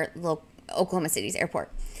is our little Oklahoma City's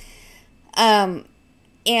airport.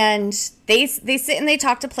 And they sit and they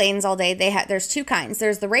talk to planes all day. There's two kinds.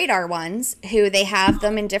 There's the radar ones, who they have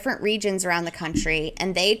them in different regions around the country,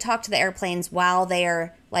 and they talk to the airplanes while they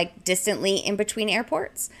are like distantly in between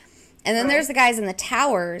airports. And then there's the guys in the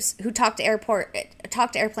towers who talk to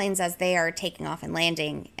airplanes as they are taking off and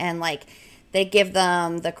landing, and like they give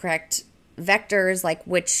them the correct vectors, like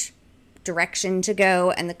which direction to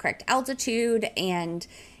go and the correct altitude. And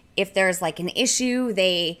if there's like an issue,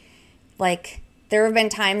 there have been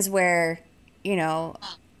times where, you know,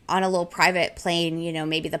 on a little private plane, you know,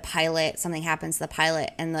 maybe something happens to the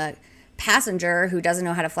pilot, and the passenger who doesn't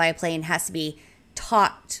know how to fly a plane has to be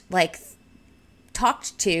talked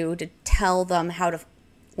to tell them how to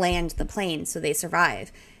land the plane so they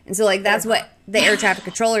survive. And so like that's what the air traffic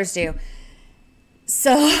controllers do.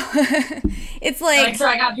 So it's like, I'm sure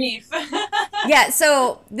I got beef. Yeah,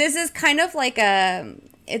 so this is kind of like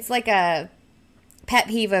it's like a pet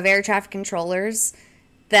peeve of air traffic controllers,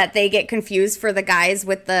 that they get confused for the guys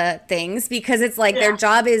with the things, because it's like their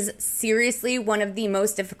job is seriously one of the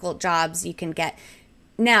most difficult jobs you can get.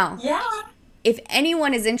 Now, if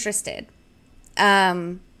anyone is interested,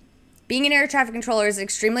 being an air traffic controller is an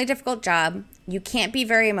extremely difficult job. You can't be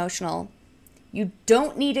very emotional. You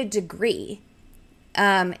don't need a degree.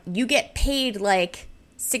 You get paid like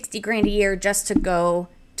 $60,000 a year just to go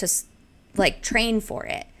to like train for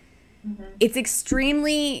it. Mm-hmm. It's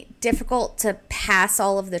extremely difficult to pass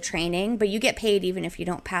all of the training, but you get paid even if you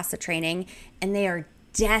don't pass the training, and they are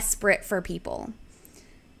desperate for people.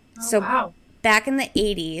 Back in the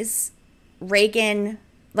 80s, Reagan,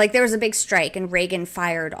 like there was a big strike, and Reagan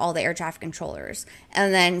fired all the air traffic controllers.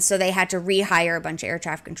 And then so they had to rehire a bunch of air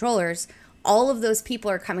traffic controllers. All of those people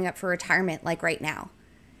are coming up for retirement like right now.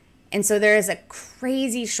 And so there is a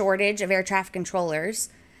crazy shortage of air traffic controllers.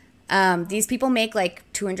 These people make like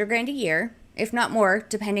 $200,000 a year, if not more,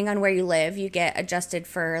 depending on where you live. You get adjusted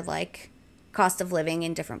for like cost of living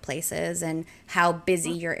in different places and how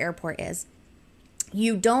busy your airport is.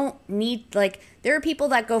 You don't need, like, there are people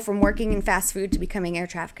that go from working in fast food to becoming air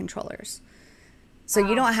traffic controllers. So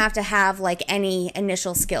you don't have to have like any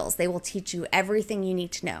initial skills. They will teach you everything you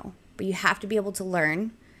need to know, but you have to be able to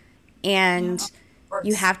learn, and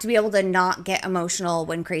you have to be able to not get emotional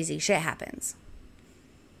when crazy shit happens.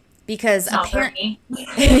 Because apparently,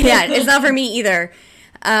 it's not for me either.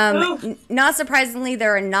 Not surprisingly,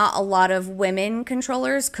 there are not a lot of women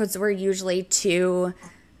controllers, because we're usually too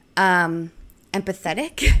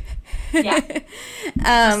empathetic. Yeah.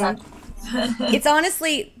 It's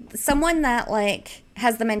honestly someone that like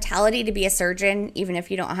has the mentality to be a surgeon, even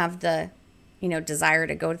if you don't have the, desire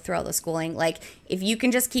to go through all the schooling. Like if you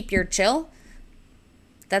can just keep your chill,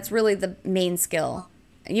 that's really the main skill.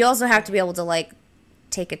 You also have to be able to like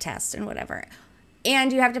take a test and whatever.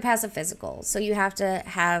 And you have to pass a physical. So you have to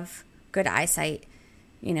have good eyesight.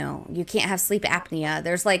 You can't have sleep apnea.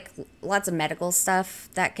 There's like lots of medical stuff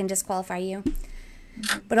that can disqualify you.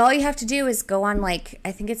 But all you have to do is go on like,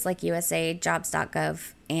 I think it's like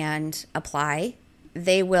usajobs.gov and apply.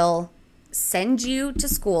 They will send you to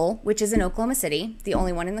school, which is in Oklahoma City. The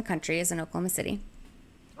only one in the country is in Oklahoma City.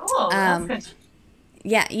 Oh, that's good.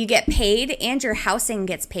 Yeah, you get paid and your housing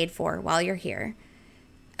gets paid for while you're here.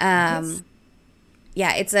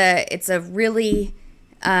 Yeah, it's a really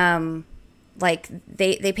like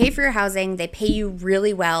they pay for your housing, they pay you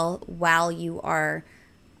really well while you are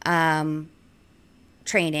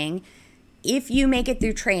training. If you make it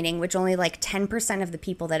through training, which only like 10% of the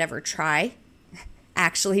people that ever try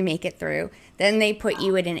actually make it through, then they put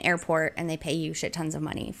you at an airport and they pay you shit tons of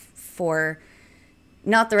money for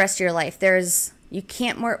not the rest of your life. You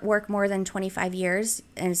can't work more than 25 years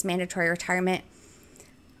and it's mandatory retirement.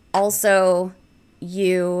 Also,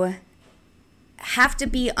 you have to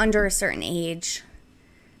be under a certain age.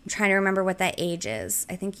 I'm trying to remember what that age is.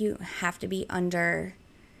 I think you have to be under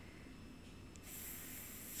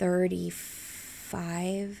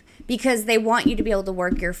 35 because they want you to be able to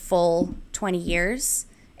work your full 20 years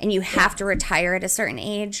and you have to retire at a certain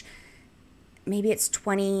age. Maybe it's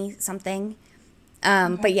 20 something.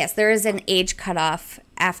 But yes, there is an age cutoff.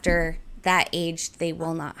 After that age, they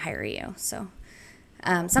will not hire you. So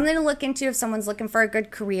something to look into if someone's looking for a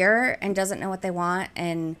good career and doesn't know what they want.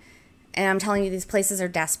 And I'm telling you, these places are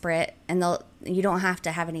desperate and you don't have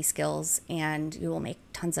to have any skills and you will make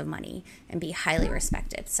tons of money and be highly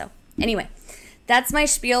respected. So anyway, that's my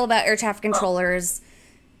spiel about air traffic controllers.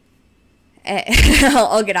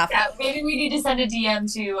 I'll get off. Yeah, maybe we need to send a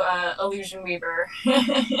DM to Illusion Weaver.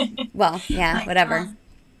 Well, yeah, whatever.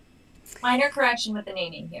 Minor correction with the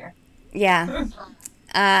naming here. Yeah.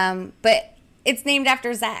 But it's named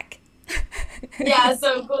after Zach. Yeah,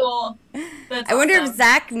 so cool. That's I wonder awesome. if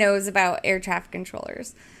Zach knows about air traffic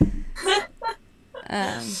controllers.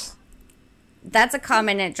 That's a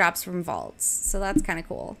comment. It drops from vaults, so that's kind of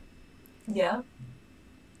cool. Yeah.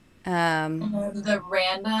 The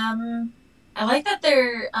random. I like that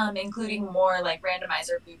they're including more like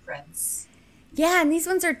randomizer blueprints. Yeah, and these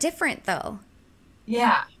ones are different though.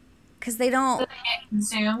 Yeah. Because they don't. So they get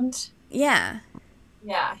consumed. Yeah.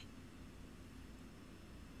 Yeah.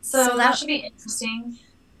 So that should be interesting.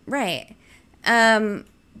 Right.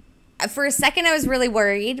 For a second, I was really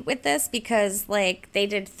worried with this because, like, they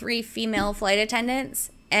did 3 female flight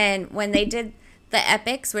attendants, and when they did the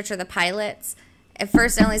epics, which are the pilots, at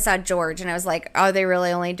first I only saw George, and I was like, are they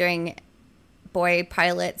really only doing boy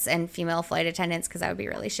pilots and female flight attendants? Because that would be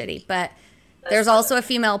really shitty. But there's also a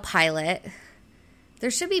female pilot. There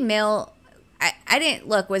should be male. I didn't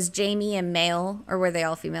look. Was Jamie a male, or were they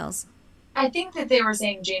all females? I think that they were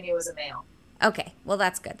saying Jamie was a male. Okay, well,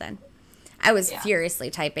 that's good then. I was furiously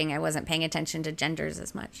typing. I wasn't paying attention to genders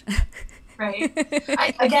as much. Right.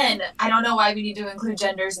 I don't know why we need to include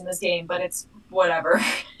genders in this game, but it's whatever.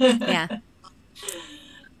 Yeah.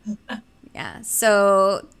 Yeah.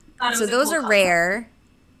 So those are rare.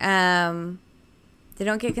 They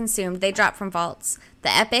don't get consumed. They drop from vaults. The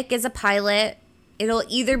epic is a pilot. It'll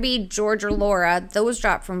either be George or Laura. Those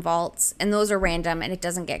drop from vaults, and those are random, and it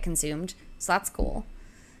doesn't get consumed. So that's cool.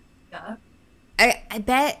 Yeah. I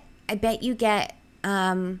bet you get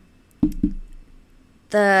the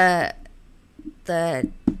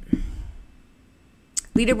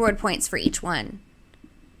leaderboard points for each one.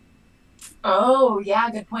 Oh, yeah,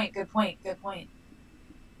 good point. That's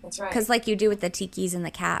right. Because like you do with the tikis and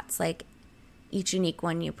the cats, like each unique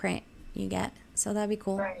one you print, you get. So that'd be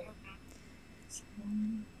cool. Right.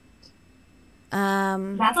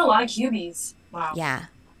 That's a lot of cubies. Wow. Yeah.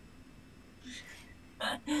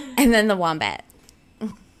 And then the wombat.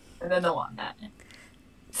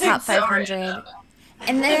 Top 500.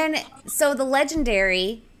 And then, so the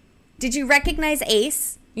legendary, did you recognize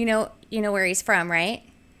Ace? You know where he's from, right?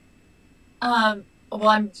 Well,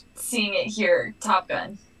 I'm seeing it here, Top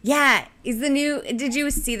Gun. Yeah, did you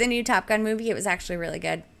see the new Top Gun movie? It was actually really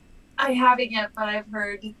good. I haven't yet, but I've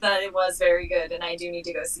heard that it was very good, and I do need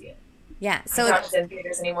to go see it. Yeah, so I doubt it's in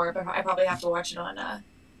theaters anymore, but I probably have to watch it on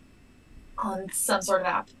some sort of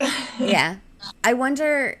app. Yeah. I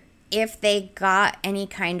wonder if they got any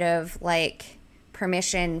kind of, like,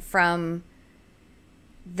 permission from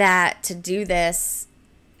that to do this.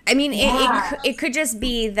 I mean, Yeah. it could just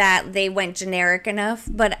be that they went generic enough,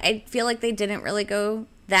 but I feel like they didn't really go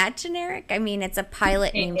that generic. I mean, it's a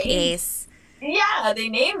pilot They named named. Ace. Yeah, they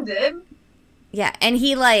named him. Yeah, and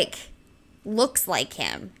he like looks like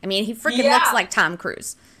him. I mean, he freaking looks Yeah. like Tom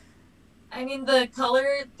Cruise. I mean, the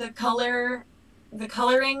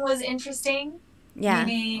coloring was interesting. Yeah.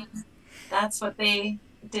 Maybe that's what they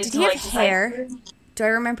did Did to he have like decipher. hair? Do I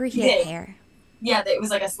remember he He had did. hair? Yeah, it was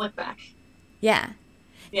like a slick back. Yeah.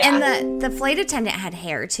 And Yeah. the flight attendant had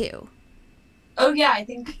hair too. Oh yeah, I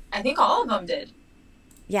think all of them did.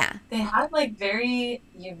 Yeah. They had like very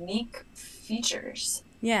unique features.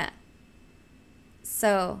 Yeah.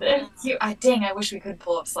 So, They're cute. Dang, I wish we could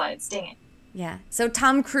pull up slides. Dang it. yeah. So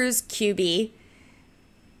Tom Cruise QB.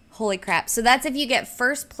 Holy crap. So that's if you get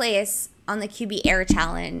first place on the QB Air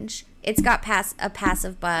Challenge. It's got a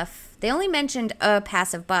passive buff. They only mentioned a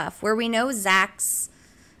passive buff, where we know Zach's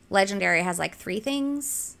legendary has like 3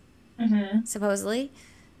 things, Mm-hmm. supposedly.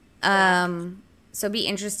 Yeah. So it'd be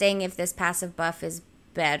interesting if this passive buff is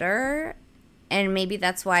better. And maybe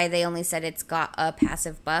that's why they only said it's got a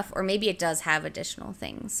passive buff. Or maybe it does have additional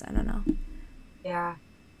things. I don't know. Yeah.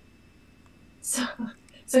 So,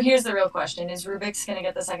 so here's the real question: is Rubik's gonna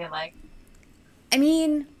get the second leg? I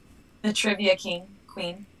mean, The trivia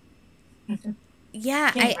queen.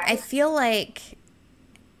 yeah, King, I right? feel like,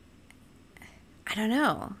 I don't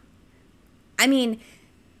know. I mean,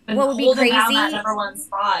 Been what would be holding down that crazy? number one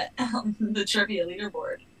spot on the trivia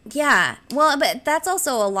leaderboard. Yeah. Well, but that's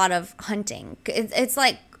also a lot of hunting. It's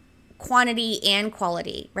like quantity and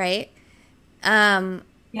quality, right?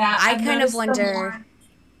 Yeah, I I've kind of noticed wonder.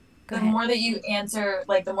 Go the ahead. more that you answer,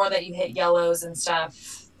 like the more that you hit yellows and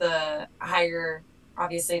stuff, the higher,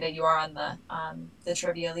 obviously, that you are on the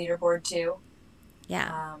trivia leaderboard too.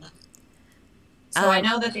 Yeah. So I Um,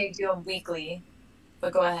 know that they do them weekly,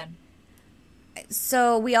 but go ahead.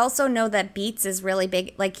 So we also know that Beats is really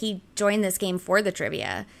big. Like he joined this game for the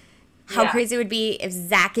trivia. How Yeah. crazy it would be if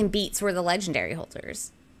Zach and Beats were the legendary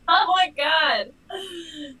holders. Oh my god,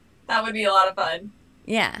 that would be a lot of fun.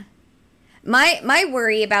 Yeah. My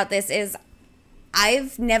worry about this is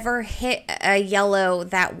I've never hit a yellow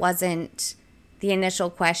that wasn't the initial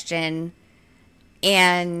question,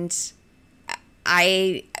 and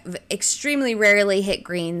I extremely rarely hit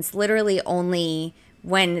greens, literally only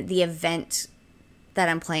when the event that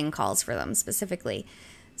I'm playing calls for them specifically.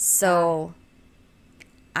 So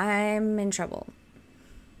I'm in trouble.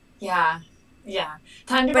 Yeah, yeah.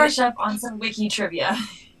 Time to But brush up on some wiki trivia.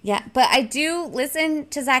 yeah, but I do listen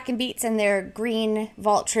to Zach and Beats and their green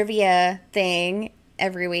vault trivia thing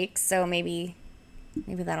every week, so maybe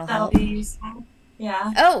that'll That'll help. be useful.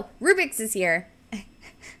 Yeah. Oh, Rubik's is here.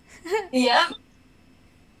 Yep.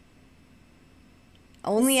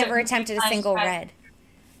 Only ever Certainly attempted a nice single try. red.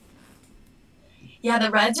 Yeah,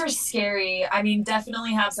 the reds are scary. I mean,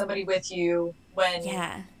 definitely have somebody with you when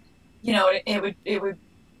Yeah. it would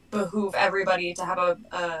behoove everybody to have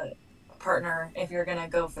a partner if you're gonna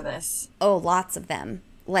go for this. Oh, lots of them.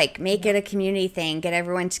 Like, make it a community thing. Get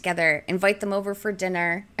everyone together. Invite them over for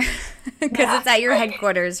dinner. Because Yeah, it's at your right.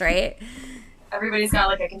 headquarters, right? Everybody's got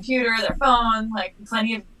like a computer, their phone, like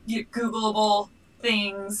plenty of Googleable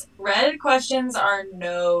things. Red questions are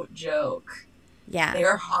no joke. Yeah. They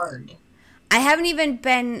are hard. I haven't even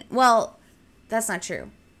been, well, that's not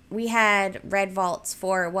true. We had red vaults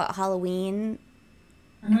for what, Halloween?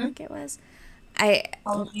 I Mm-hmm. think it was. I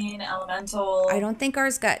Halloween, Elemental. I don't think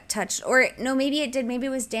ours got touched. Or, no, maybe it did. Maybe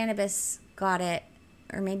it was Danibus got it.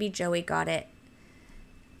 Or maybe Joey got it.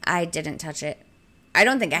 I didn't touch it. I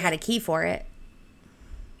don't think I had a key for it.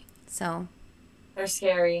 So, They're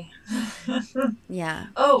scary. yeah.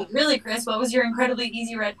 Oh, really, Chris? What was your incredibly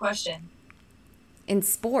easy red question? In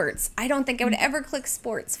sports, I don't think I would ever click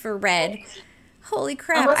sports for red. Holy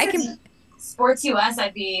crap. Unless I it's can. Sports US,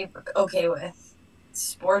 I'd be okay with.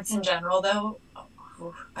 Sports in general, though,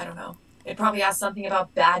 I don't know. It'd probably ask something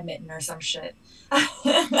about badminton or some shit.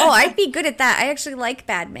 Oh, I'd be good at that. I actually like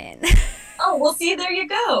badminton. Oh, well, see, there you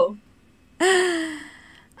go.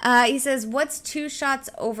 He says, what's 2 shots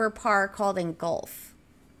over par called in golf?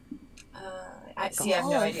 I have no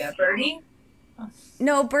Golf. idea. Birdie?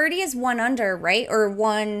 No, birdie is 1 under, right? Or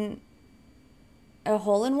a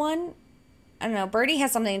hole in one? I don't know. Birdie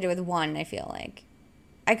has something to do with 1, I feel like.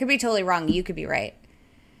 I could be totally wrong. You could be right.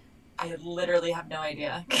 I literally have no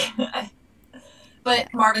idea.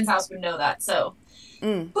 But Marvin's house would know that, so.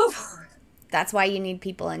 Mm. Oof. That's why you need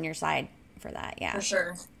people on your side for that, yeah. For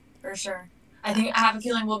sure. For sure. I have a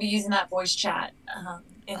feeling we'll be using that voice chat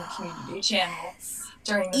in the community channel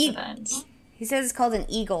during this event. He says it's called an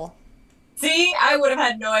eagle. See, I would have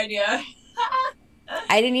had no idea.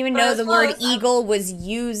 I didn't even But know it's the word close. eagle was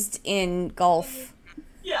used in golf.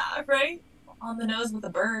 Yeah, right? On the nose with a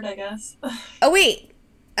bird, I guess. Oh, wait.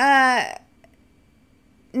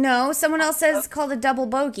 No, someone else says it's called a double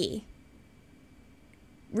bogey.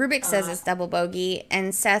 Rubik says it's double bogey,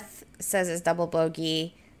 and Seth says it's double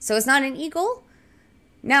bogey. So it's not an eagle?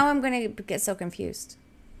 Now I'm going to get so confused.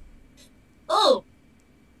 Oh!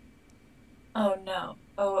 Oh, no.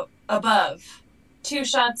 Oh, above. 2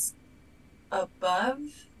 shots above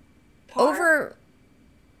par?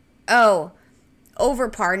 Over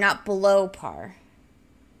par, not below par.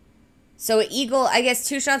 So an eagle, I guess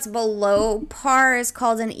 2 shots below par is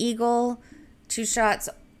called an eagle. 2 shots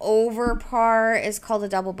over par is called a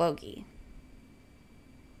double bogey.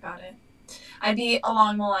 Got it. I'd be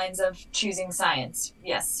along the lines of choosing science.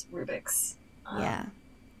 Yes, Rubik's. Yeah.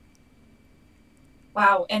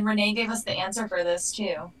 Wow, and Renee gave us the answer for this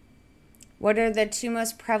too. What are the 2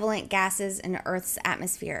 most prevalent gases in Earth's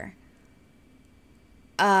atmosphere?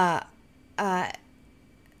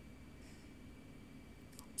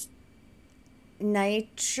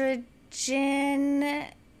 Nitrogen.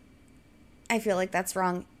 I feel like that's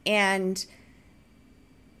wrong. And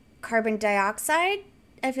carbon dioxide.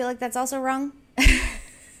 I feel like that's also wrong.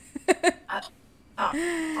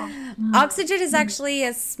 Oxygen is actually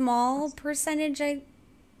a small percentage, I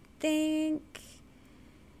think.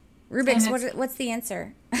 Rubik's, what's the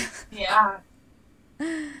answer? Yeah.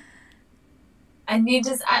 I need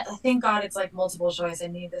to, thank God it's like multiple choice. I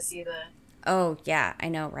need to see the, Oh, yeah, I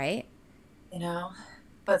know, right?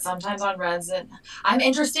 but sometimes on reds, I'm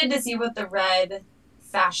interested to see what the red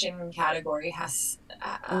fashion category has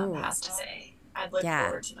to say. I'd look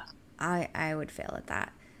forward to that. I would fail at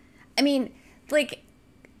that. I mean, like,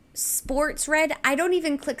 sports red, I don't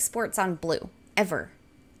even click sports on blue. Ever.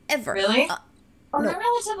 Really? No. They're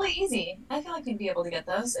relatively easy. I feel like you'd be able to get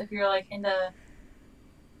those if you're like into,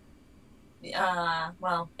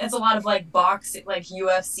 well, it's a lot of like like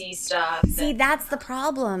UFC stuff. See, that's the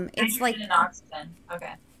problem. It's like an oxygen.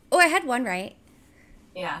 Okay. Oh, I had one right.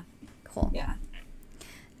 Yeah. Cool. Yeah.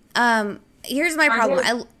 Here's my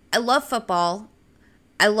problem. I love football.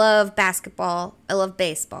 I love basketball. I love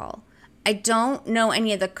baseball. I don't know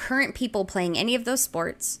any of the current people playing any of those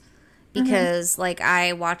sports because like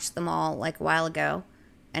I watched them all like a while ago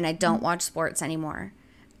and I don't watch sports anymore.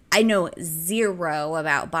 I know zero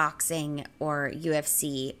about boxing or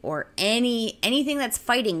UFC or anything that's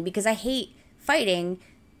fighting because I hate fighting.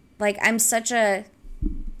 Like I'm such a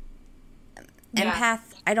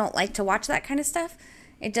empath. I don't like to watch that kind of stuff.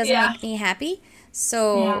 It doesn't make me happy.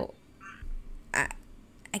 So I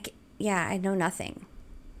know nothing.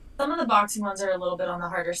 Some of the boxing ones are a little bit on the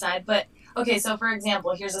harder side, but okay, so for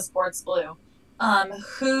example, here's a sports blue.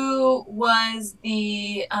 Who was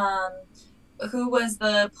the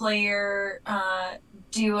player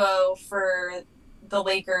duo for the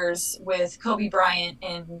Lakers with Kobe Bryant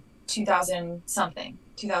in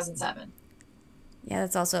 2007? Yeah,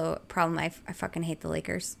 that's also a problem. I fucking hate the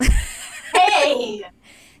Lakers. Hey!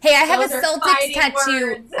 Hey, I have a Celtics tattoo.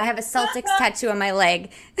 Words. I have a Celtics tattoo on my leg.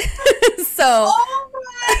 So. Oh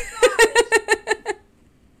my gosh!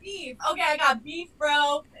 Beef. Okay, I got beef,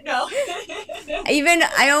 bro. No.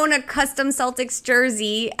 I own a custom Celtics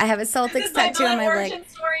jersey. I have a Celtics tattoo on my leg.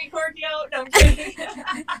 Story, Cordio. No, I'm kidding.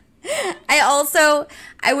 I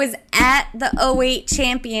was at the 2008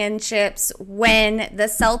 championships when the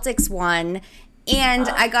Celtics won, and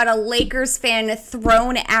I got a Lakers fan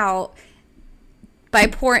thrown out by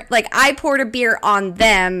I poured a beer on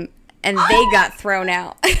them and they got thrown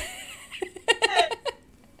out.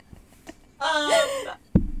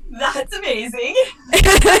 That's amazing.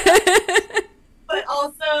 But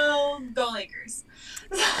also go Lakers.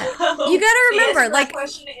 So, you gotta remember, the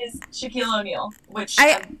question is Shaquille O'Neal, which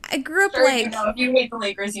I grew up like if you hate the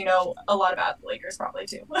Lakers, you know a lot about the Lakers probably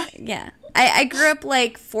too. Yeah, I grew up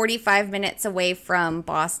like 45 minutes away from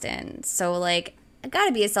Boston, so like. I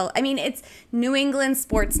gotta be it's New England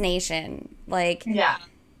sports nation. Like,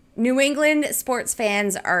 New England sports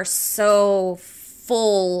fans are so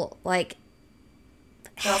full, like,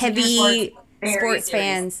 heavy sports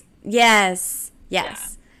fans. Yes. Yeah.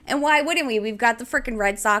 And why wouldn't we? We've got the freaking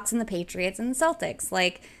Red Sox and the Patriots and the Celtics.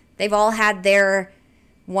 Like, they've all had their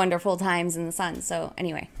wonderful times in the sun. So,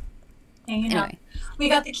 anyway. We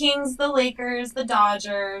got the Kings, the Lakers, the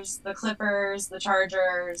Dodgers, the Clippers, the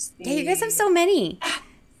Chargers. Yeah, you guys have so many.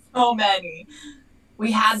 So many.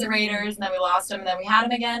 We had the Raiders, and then we lost them, and then we had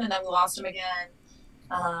them again, and then we lost them again.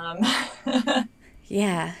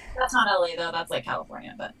 Yeah. That's not LA, though. That's like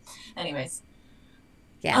California. But anyways.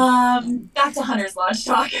 Yeah. Back to Hunter's Lodge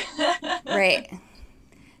talk. Right.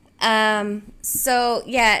 So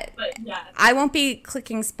yeah, But yeah. I won't be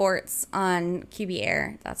clicking sports on QB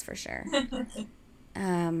Air, that's for sure.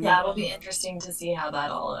 Yeah, it'll be interesting to see how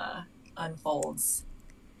that all unfolds.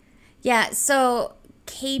 Yeah, so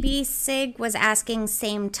KB Sig was asking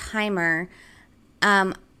same timer.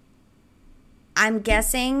 I'm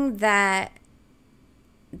guessing that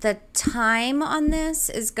the time on this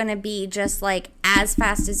is going to be just like as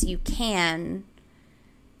fast as you can.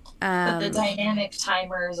 But the dynamic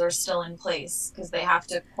timers are still in place because they have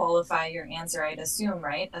to qualify your answer, I'd assume,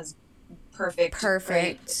 right? As perfect.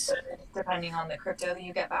 Perfect. Great, depending on the crypto that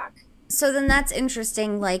you get back. So then that's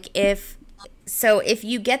interesting. Like if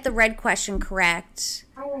you get the red question correct,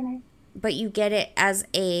 but you get it as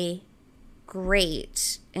a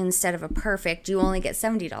great instead of a perfect, you only get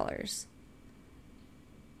 $70.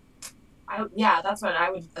 Yeah, that's what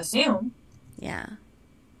I would assume. Yeah.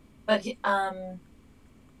 But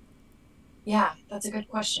yeah, that's a good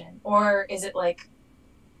question. Or is it like,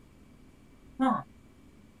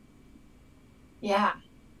 yeah.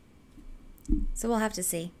 So we'll have to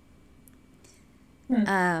see.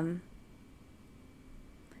 It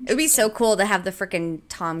would be so cool to have the freaking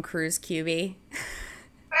Tom Cruise QB.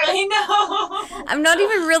 I know. I'm not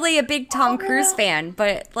even really a big Tom Cruise fan,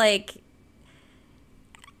 but like,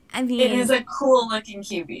 I mean, it is a cool looking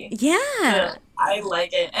QB. Yeah. I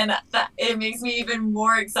like it. And it makes me even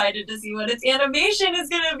more excited to see what its animation is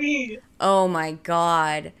going to be. Oh my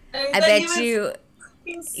God. I bet you.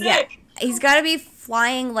 Yeah. He's got to be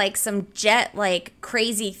flying like some jet like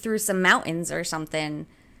crazy through some mountains or something.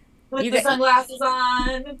 With the sunglasses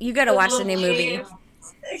on. You got to watch the new movie.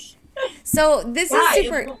 So this is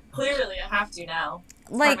super. Clearly, I have to now.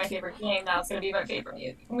 Like my favorite game, now it's going to be my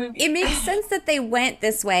favorite movie. It makes sense that they went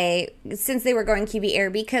this way since they were going QB Air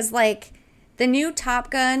because, like, the new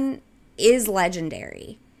Top Gun is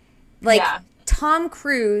legendary. Like, Tom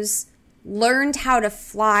Cruise learned how to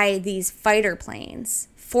fly these fighter planes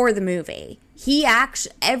for the movie. He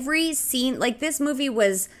actually, every scene, like, this movie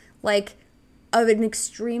was, like, of an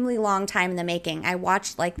extremely long time in the making. I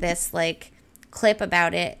watched, like, this, like, clip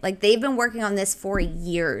about it. Like, they've been working on this for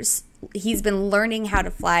years. He's been learning how to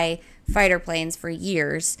fly fighter planes for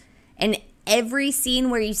years. And every scene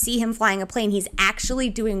where you see him flying a plane, he's actually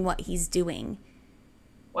doing what he's doing.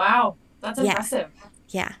 Wow. That's impressive.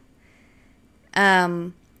 Yeah.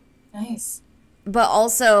 Nice. But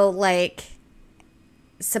also, like,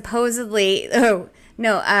 supposedly... James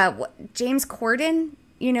Corden?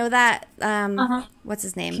 You know that? What's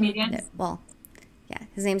his name? Comedian? Well, yeah.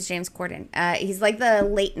 His name's James Corden. He's like the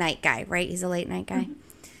late night guy, right? He's a late night guy. Mm-hmm.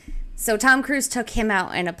 So Tom Cruise took him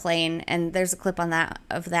out in a plane, and there's a clip on that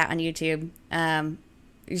on YouTube.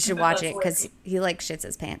 You should watch it because he like shits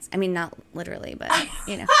his pants. I mean, not literally, but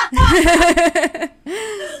you know.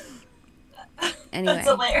 Anyway, that's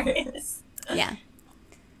hilarious. Yeah,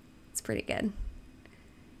 it's pretty good.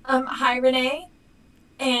 Hi Renee,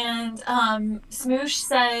 and Smoosh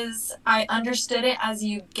says I understood it as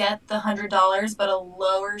you get the $100, but a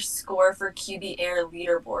lower score for QB Air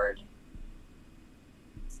leaderboard.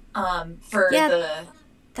 That's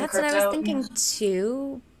what I was thinking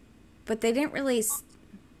too, but they didn't really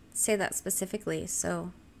say that specifically,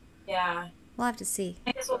 so yeah, we'll have to see.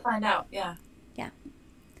 I guess we'll find out. Yeah.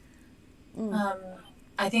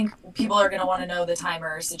 I think people are going to want to know the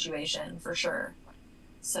timer situation for sure.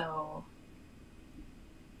 So,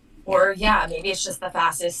 or maybe it's just the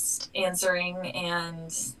fastest answering,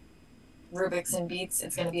 and Rubik's and Beats.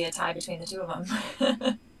 It's going to be a tie between the two of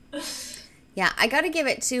them. Yeah, I got to give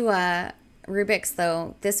it to Rubik's,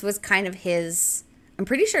 though. This was kind of his... I'm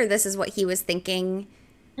pretty sure this is what he was thinking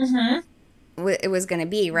it was going to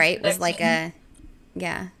be, right? It was like a...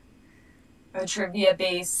 Yeah. A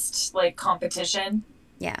trivia-based, like, competition.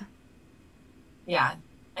 Yeah. Yeah.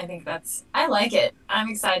 I think I like it. I'm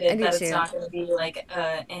excited that it's too. not going to be, like,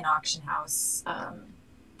 an auction house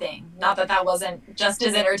thing. Not that wasn't just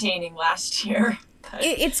as entertaining last year.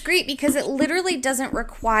 It's great because it literally doesn't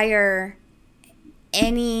require...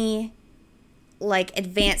 any like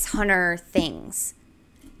advanced hunter things.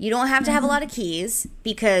 You don't have to have a lot of keys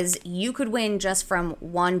because you could win just from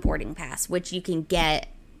one boarding pass, which you can get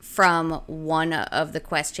from one of the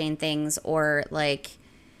quest chain things, or like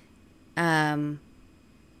I mean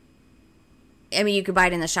you could buy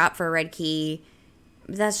it in the shop for a red key.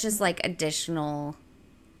 That's just like additional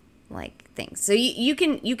like things. So you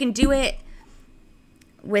can do it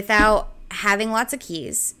without having lots of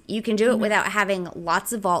keys. You can do it without having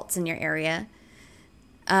lots of vaults in your area.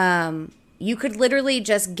 You could literally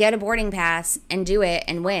just get a boarding pass and do it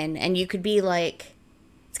and win. And you could be like,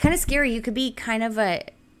 it's kind of scary. You could be kind of a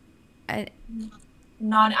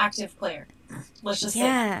non-active player. Let's just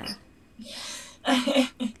Yeah. say.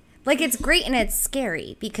 Like, it's great and it's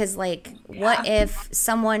scary because, like, what if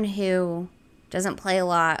someone who doesn't play a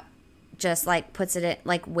lot just, like, puts it in,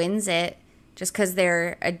 like, wins it just because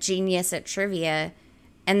they're a genius at trivia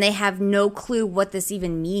and they have no clue what this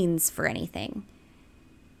even means for anything?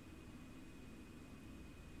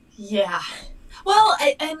 Yeah. Well,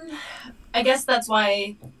 I guess that's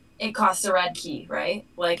why it costs a red key, right?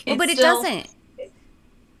 Like, Well, it's but it still, doesn't.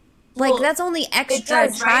 Like, well, that's only it extra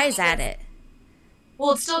does, right? tries at it.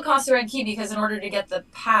 Well, it still costs a red key because in order to get the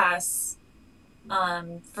pass,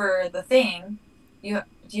 for the thing, you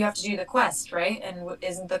have to do the quest, right? And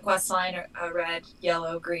isn't the quest line a red,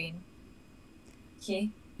 yellow, green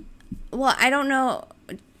key? Well, I don't know.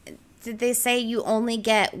 Did they say you only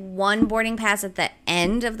get one boarding pass at the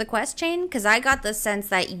end of the quest chain? Because I got the sense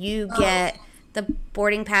that you get the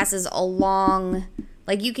boarding passes along,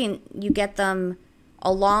 like you get them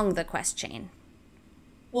along the quest chain.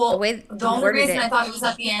 Well, The way the you only worded reason it. I thought it was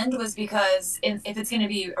at the end was because if it's going to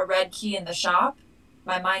be a red key in the shop,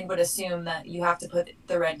 my mind would assume that you have to put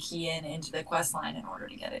the red key into the quest line in order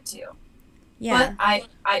to get it too. Yeah. But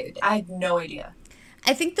I have no idea.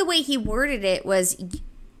 I think the way he worded it was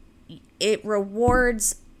it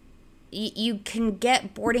rewards, you can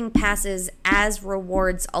get boarding passes as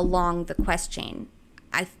rewards along the quest chain.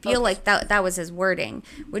 I feel like that was his wording,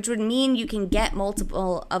 which would mean you can get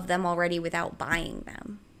multiple of them already without buying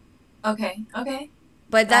them. Okay.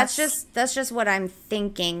 But that's just what I'm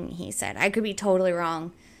thinking he said. I could be totally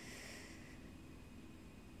wrong.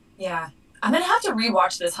 Yeah. I'm going to have to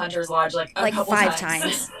rewatch this Hunter's Lodge like a couple 5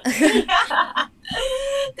 times. Yeah.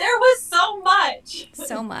 There was so much.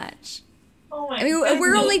 So much. Oh my I mean, goodness.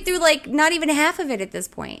 we're only through like not even half of it at this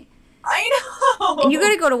point. I know. And you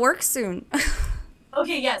got to go to work soon.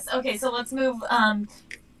 Okay, yes. Okay, so let's move.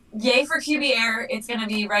 Yay for QB Air. It's going to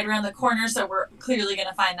be right around the corner, so we're clearly going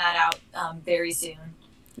to find that out very soon.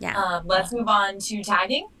 Yeah. Let's move on to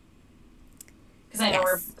tagging. Because I know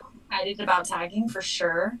we're Yes. excited about tagging for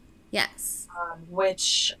sure. Yes.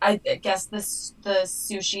 Which I guess the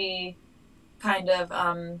sushi kind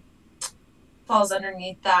of falls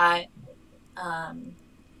underneath that.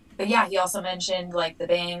 But yeah, he also mentioned like the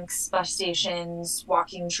banks, bus stations,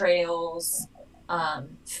 walking trails,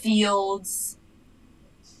 fields,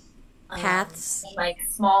 Paths. like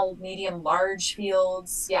small, medium, large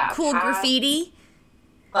fields. Yeah, Cool paths. graffiti.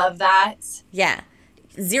 Love that. Yeah.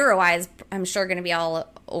 Zero Eyes, I'm sure, going to be all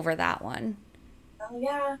over that one. Oh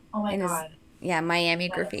yeah. Oh my And god. Yeah, Miami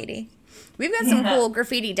Yes. graffiti. We've got some cool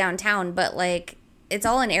graffiti downtown, but like it's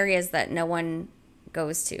all in areas that no one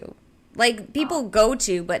goes to. Like people go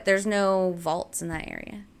to, but there's no vaults in that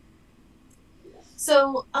area.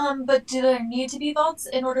 So, but do there need to be vaults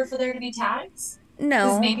in order for there to be tags? 'Cause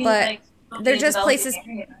No, maybe, but like, they're the just developing places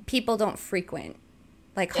area. people don't frequent.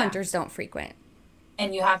 Like Yeah. hunters don't frequent.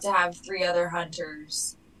 And you have to have 3 other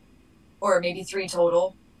hunters, or maybe 3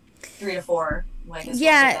 total, 3 to 4. Like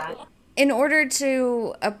Yeah. In order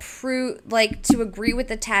to to agree with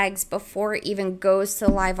the tags before it even goes to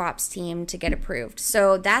the live ops team to get approved.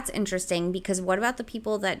 So that's interesting because what about the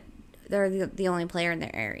people that they're the only player in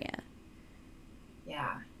their area?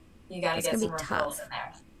 Yeah, you got to It's get gonna some be referrals tough. in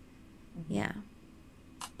there. Yeah.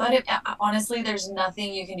 But honestly, there's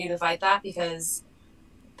nothing you can do to fight that because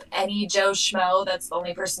any Joe Schmo that's the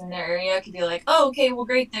only person in their area could be like, "Oh, okay, well,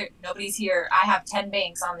 great. There, nobody's here. I have 10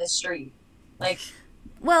 banks on this street." Like,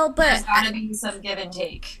 Well, there's but got to be some give and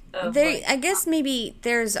take. Of, like, I guess maybe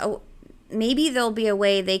maybe there'll be a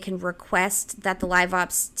way they can request that the live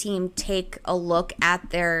ops team take a look at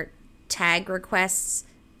their tag requests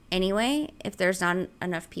anyway if there's not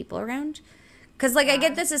enough people around. Because like I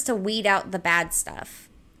get this is to weed out the bad stuff,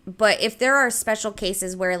 but if there are special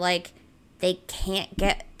cases where like they can't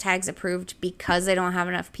get tags approved because they don't have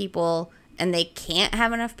enough people and they can't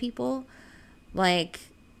have enough people, like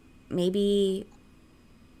maybe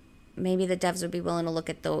the devs would be willing to look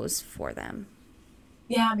at those for them.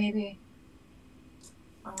 yeah, maybe.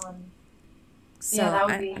 So yeah, that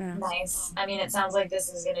would I be don't know. nice. I mean, it sounds like this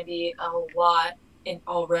is going to be a lot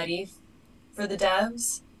already for the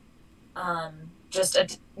devs. Just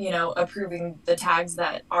approving the tags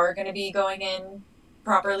that are going to be going in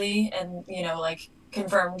properly and like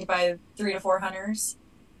confirmed by 3 to 4 hunters.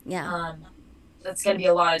 Yeah. That's going to be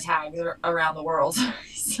a lot of tags around the world.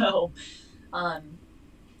 So,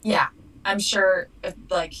 yeah, I'm sure if,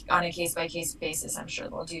 like on a case by case basis, I'm sure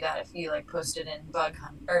they'll do that if you like post it in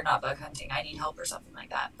not bug hunting. I need help or something like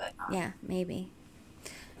that. But Yeah, maybe.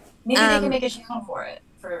 maybe they can make a channel for it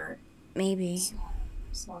for Maybe.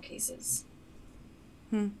 small cases.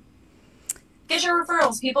 Hmm. Get your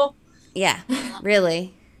referrals, people. Yeah,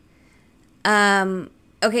 really.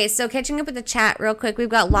 Okay, so catching up with the chat real quick, we've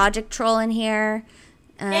got Logic Troll in here.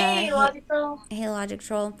 Hey, Logic Troll. Hey, Logic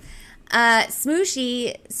Troll.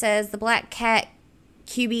 Smooshy says the Black Cat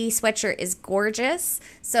QB sweatshirt is gorgeous.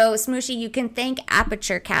 So, Smooshy, you can thank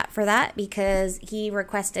Aperture Cat for that because he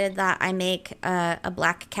requested that I make a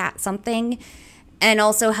Black Cat something and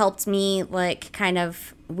also helped me, like, kind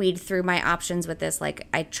of weed through my options with this. Like,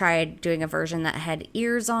 I tried doing a version that had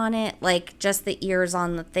ears on it, like, just the ears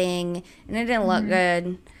on the thing, and it didn't look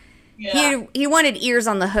good. Yeah. He wanted ears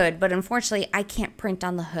on the hood, but unfortunately, I can't print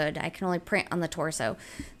on the hood. I can only print on the torso.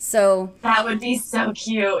 So that would be so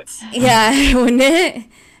cute. Yeah, wouldn't it?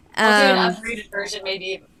 I'll do an upgraded version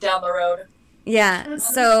maybe down the road. Yeah.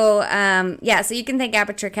 So so you can thank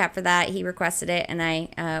Aperture Cat for that. He requested it, and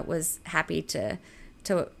I was happy to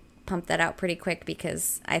pump that out pretty quick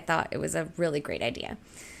because I thought it was a really great idea.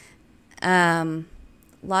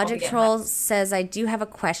 Logic Troll says, I do have a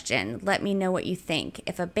question. Let me know what you think.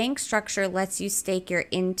 If a bank structure lets you stake your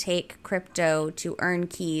intake crypto to earn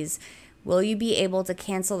keys, will you be able to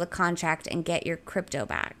cancel the contract and get your crypto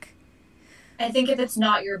back? I think if it's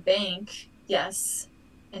not your bank, yes.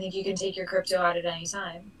 I think you can take your crypto out at any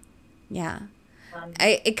time. Yeah.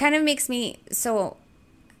 It kind of makes me... So,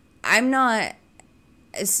 I'm not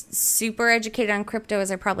as super educated on crypto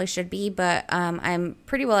as I probably should be, but I'm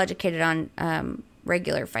pretty well educated on...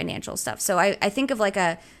 regular financial stuff. So I think of like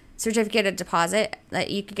a certificate of deposit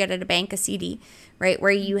that you could get at a bank, a CD, right?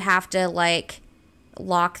 Where you have to like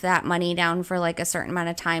lock that money down for like a certain amount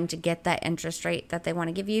of time to get that interest rate that they want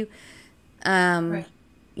to give you. Right.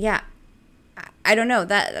 Yeah. I don't know.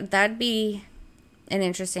 That'd be an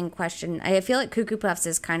interesting question. I feel like Cuckoo Puffs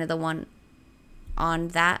is kind of the one on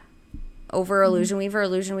that over Illusion Weaver.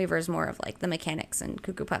 Illusion Weaver is more of like the mechanics and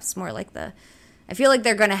Cuckoo Puffs more like I feel like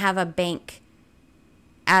they're going to have a bank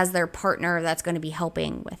as their partner that's going to be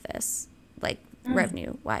helping with this, like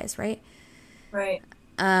revenue wise, right? Right.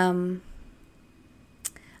 I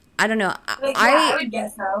don't know. I would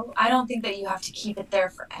guess so. I don't think that you have to keep it there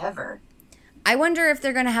forever. I wonder if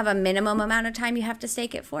they're going to have a minimum amount of time you have to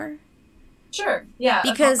stake it for. Sure. Yeah.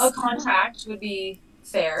 Because a contract would be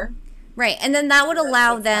fair. Right. And then that would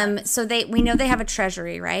allow them, so we know they have a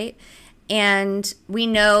treasury, right? And we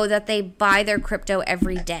know that they buy their crypto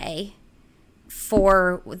every day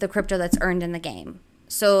for the crypto that's earned in the game.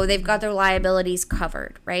 So they've got their liabilities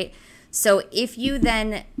covered, right? So if you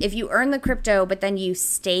earn the crypto, but then you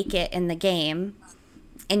stake it in the game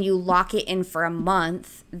and you lock it in for a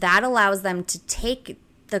month, that allows them to take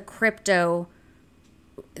the crypto,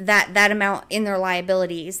 that amount in their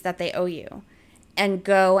liabilities that they owe you, and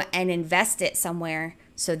go and invest it somewhere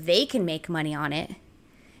so they can make money on it.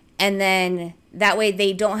 And then that way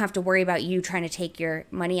they don't have to worry about you trying to take your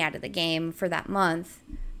money out of the game for that month.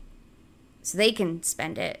 So they can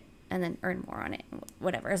spend it and then earn more on it,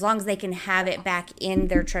 whatever. As long as they can have it back in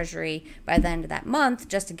their treasury by the end of that month,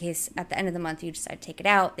 just in case at the end of the month you decide to take it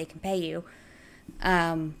out, they can pay you.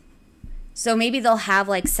 So maybe they'll have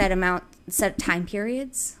like set time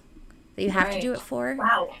periods that you have to do it for.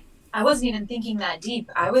 Wow. I wasn't even thinking that deep.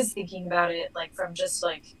 I was thinking about it like from just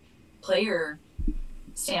like player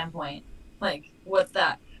standpoint, like what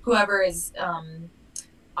that whoever is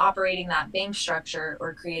operating that bank structure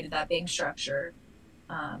or created that bank structure,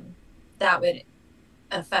 that would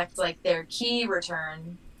affect like their key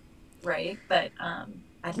return, right? But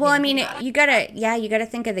you gotta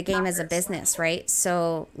think of the game as a business, right?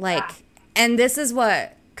 So like, and this is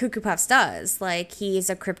what Cuckoo Puffs does. Like, he's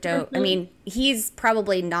a crypto. I mean, he's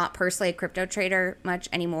probably not personally a crypto trader much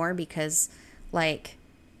anymore because, like,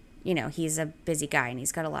 you know, he's a busy guy and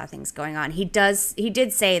he's got a lot of things going on. He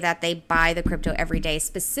did say that they buy the crypto every day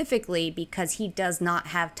specifically because he does not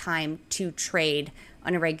have time to trade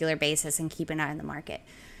on a regular basis and keep an eye on the market.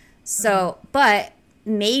 So, but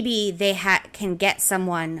maybe they can get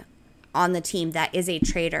someone on the team that is a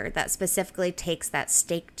trader that specifically takes that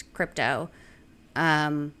staked crypto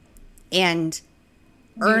and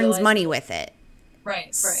earns money with it.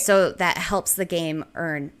 Right. So that helps the game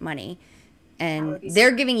earn money. And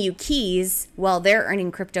they're giving you keys while they're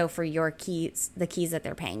earning crypto for your keys, the keys that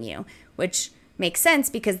they're paying you, which makes sense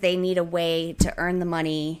because they need a way to earn the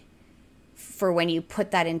money for when you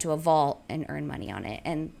put that into a vault and earn money on it.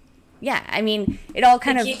 And yeah, I mean, it all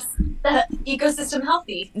kind of keeps the ecosystem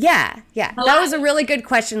healthy. Yeah. That was a really good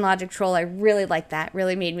question, Logic Troll. I really like that.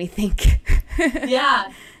 Really made me think.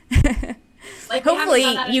 Yeah. Like,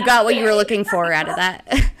 hopefully you got what you were looking for out of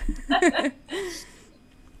that.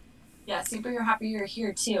 Yeah, super happy you're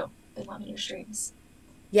here too. Been loving your streams.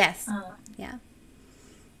 Yes. Yeah.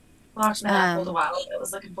 Locked my pulled a while. I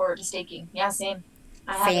was looking forward to staking. Yeah, same.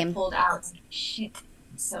 I haven't pulled out. Shit.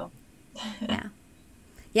 So Yeah.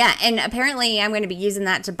 Yeah, and apparently I'm going to be using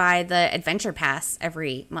that to buy the adventure pass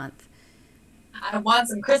every month. I want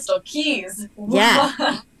some crystal keys.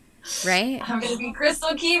 Yeah. Right? I'm gonna be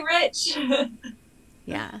crystal key rich.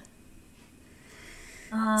 Yeah.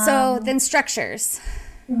 So then structures.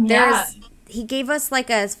 Yeah. He gave us like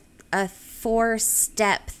a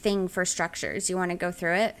 4-step thing for structures. You want to go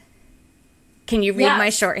through it? Can you read my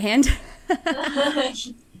shorthand?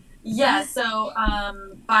 Yeah, so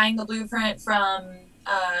buying the blueprint from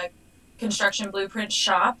Construction Blueprint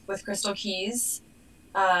Shop with crystal keys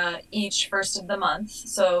each first of the month.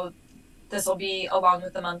 So this will be along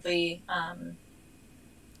with the monthly.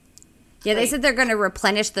 Yeah, they said they're going to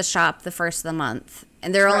replenish the shop the first of the month,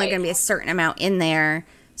 and they're only going to be a certain amount in there,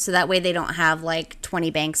 so that way they don't have like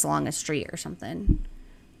 20 banks along a street or something.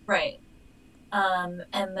 Right. And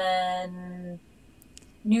then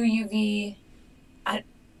new UV.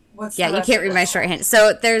 You can't read my shorthand.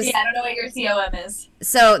 So there's. Yeah, I don't know what your COM is.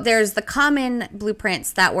 So there's the common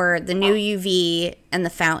blueprints that were the new UV and the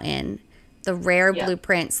fountain, the rare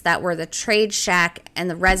blueprints that were the trade shack and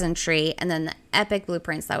the resin tree, and then the epic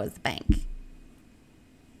blueprints that was the bank.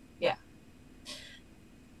 Yeah.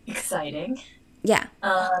 Exciting. Yeah.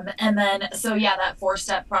 And then, so yeah, that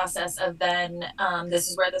 4-step process of then, this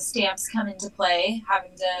is where the stamps come into play,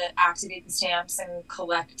 having to activate the stamps and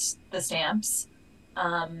collect the stamps.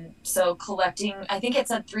 So collecting, I think it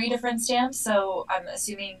said 3 different stamps. So I'm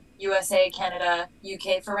assuming USA, Canada,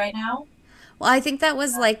 UK for right now. Well, I think that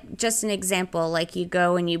was like just an example. Like you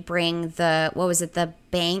go and you bring the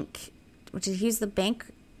bank. Did you use the bank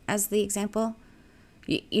as the example?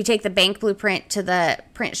 You take the bank blueprint to the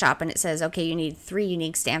print shop and it says, okay, you need 3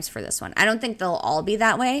 unique stamps for this one. I don't think they'll all be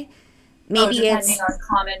that way. Maybe depending on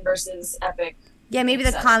common versus epic. Yeah, maybe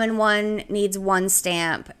the common one needs 1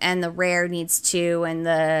 stamp and the rare needs 2 and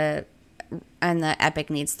the epic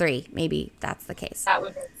needs 3. Maybe that's the case. That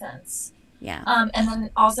would make sense. Yeah. And then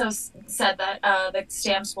also said that the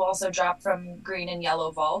stamps will also drop from green and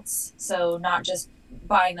yellow vaults. So not just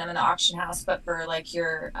buying them in the auction house, but for like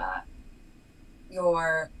your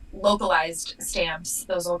localized stamps,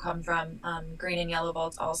 those will come from green and yellow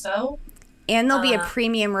vaults also. And there'll be a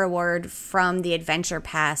premium reward from the adventure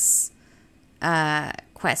pass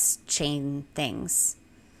quest chain things.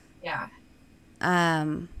 Yeah.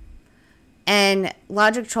 And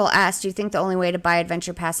Logic Troll asked, do you think the only way to buy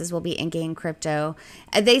adventure passes will be in-game crypto?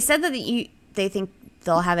 They said that they think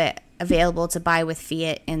they'll have it available to buy with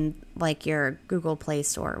fiat in like your Google Play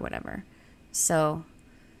Store or whatever. So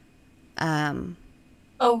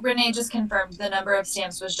Renee just confirmed the number of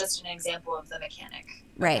stamps was just an example of the mechanic.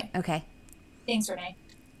 Right. Okay. Thanks, Renee.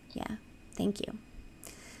 Yeah. Thank you.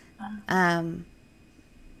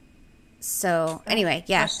 So anyway,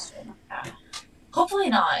 yeah. Hopefully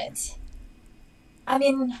not. I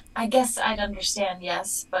mean, I guess I'd understand,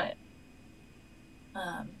 yes, but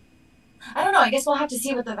I don't know. I guess we'll have to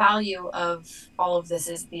see what the value of all of this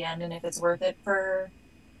is at the end and if it's worth it for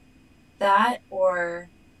that or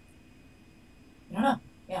I don't know.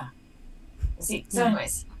 Yeah. We'll see. So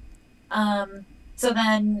anyways, so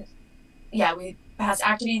then, yeah, we passed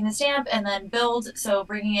activating the stamp and then build. So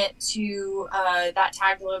bringing it to that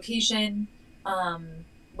tagged location,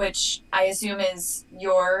 which I assume is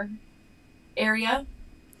your area,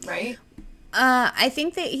 right? I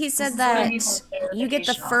think that he said that you get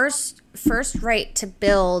the first right to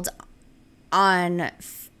build on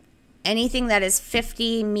anything that is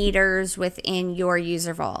 50 meters within your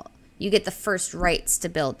user vault. You get the first rights to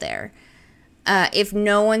build there. If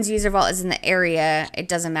no one's user vault is in the area, it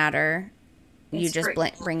doesn't matter. You just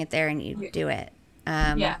bring it there and you do it.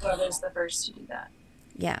 Yeah, whoever's the first to do that.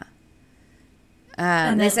 Yeah.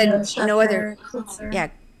 And they said no other. Closer, yeah,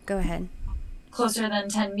 go ahead. Closer than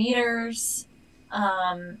 10 meters.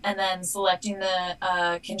 And then selecting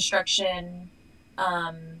the construction,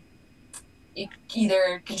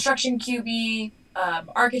 either construction QB,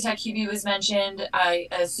 architect QB was mentioned. I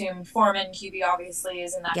assume foreman QB obviously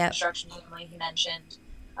is in that construction family he mentioned.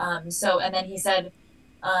 And then he said,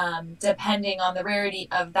 depending on the rarity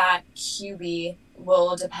of that QB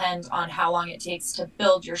will depend on how long it takes to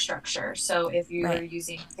build your structure. So if you're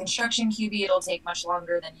using construction QB, it'll take much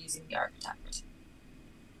longer than using the architect.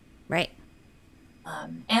 Right.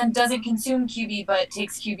 And doesn't consume QB, but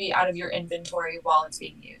takes QB out of your inventory while it's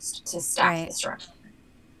being used to stack the structure.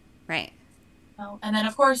 Right. And then,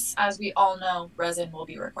 of course, as we all know, resin will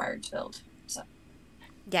be required to build. So.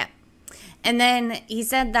 Yeah. And then he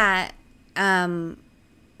said that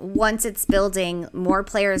once it's building, more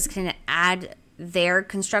players can add their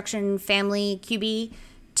construction family QB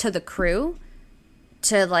to the crew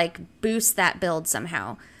to, like, boost that build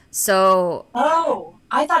somehow. So...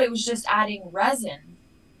 I thought it was just adding resin.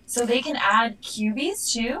 So they can add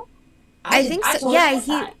cubies too? I think I so. totally Yeah, missed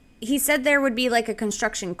that. he said there would be like a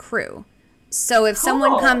construction crew. So if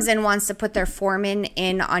someone Cool. comes and wants to put their foreman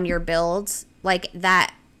in on your build, like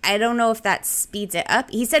that, I don't know if that speeds it up.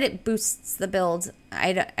 He said it boosts the build.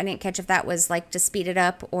 I didn't catch if that was like to speed it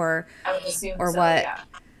up I would assume or so, what. yeah.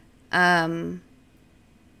 Um,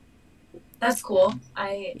 That's cool.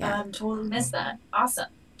 I yeah, totally missed that. Awesome.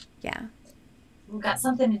 yeah, We've got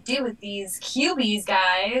something to do with these cubies,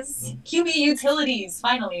 guys. QB utilities,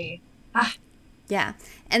 finally. Ah, yeah.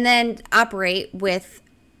 And then operate with.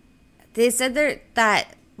 They said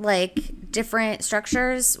that like different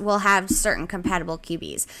structures will have certain compatible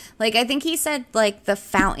QBs. Like I think he said like the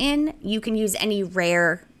fountain, you can use any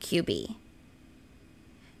rare QB.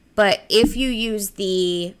 But if you use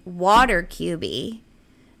the water QB,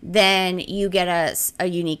 then you get a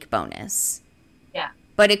unique bonus. yeah.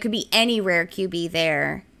 But it could be any rare QB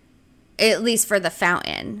there, at least for the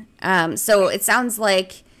fountain. So it sounds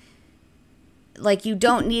like you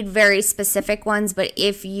don't need very specific ones, but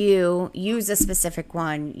if you use a specific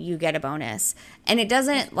one, you get a bonus. And it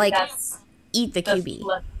doesn't like That's eat the the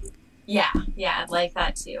QB. yeah, yeah, I like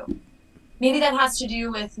that too. Maybe that has to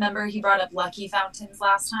do with, remember he brought up lucky fountains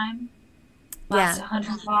last time? Last Yeah,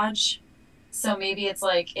 100 Lodge. So maybe it's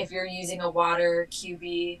like if you're using a water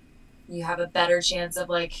QB, you have a better chance of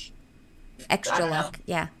like, I extra don't know. luck.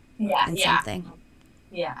 Yeah, Yeah, and yeah, something.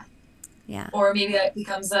 yeah. Yeah, Or maybe that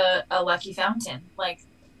becomes a lucky fountain. Like,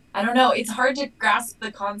 I don't know. It's hard to grasp the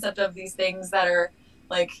concept of these things that are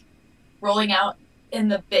like rolling out in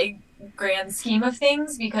the big grand scheme of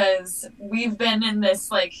things because we've been in this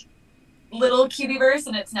like little cubiverse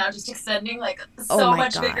and it's now just extending like oh so my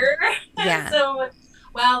much God. bigger. Yeah, So,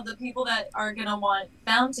 wow, the people that are gonna want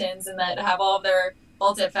fountains and that have all of their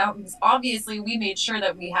vaulted fountains, obviously we made sure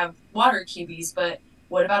that we have water cubies, but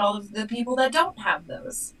what about all of the people that don't have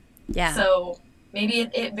those? yeah, So maybe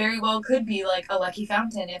it very well could be like a lucky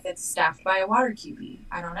fountain if it's staffed by a water QB.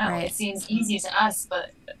 I don't know. right, It seems easy to us,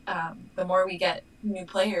 but the more we get new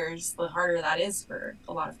players, the harder that is for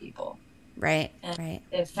a lot of people. right, And right.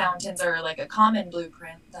 if fountains are like a common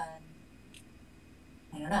blueprint, then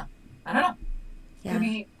I don't know. I don't know. Yeah, Could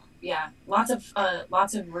be, yeah, lots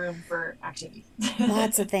of room for activity.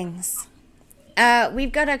 lots of things.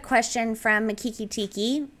 We've got a question from Kiki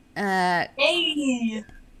Tiki. Hey.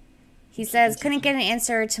 He says, couldn't get an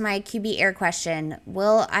answer to my QB air question.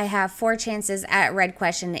 Will I have 4 chances at red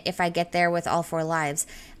question if I get there with all 4 lives?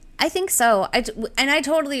 I think so. And I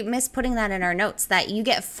totally missed putting that in our notes that you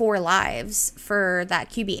get 4 lives for that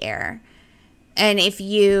QB air. And if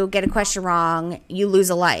you get a question wrong, you lose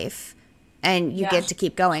a life and you Yeah. get to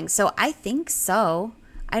keep going. So I think so.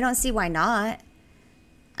 I don't see why not.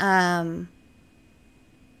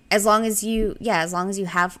 As long as you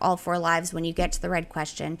have all 4 lives when you get to the red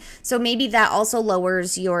question. So maybe that also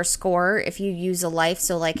lowers your score if you use a life.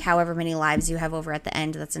 So like however many lives you have over at the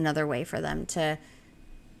end, that's another way for them to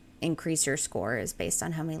increase your score is based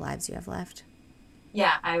on how many lives you have left.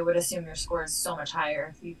 Yeah, I would assume your score is so much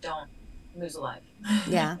higher if you don't lose a life.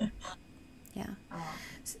 Yeah. Yeah. Oh.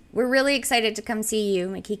 We're really excited to come see you,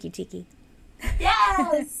 Makiki Tiki.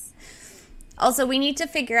 Yes. Also, we need to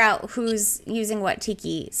figure out who's using what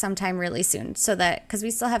tiki sometime really soon, so that because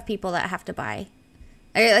we still have people that have to buy.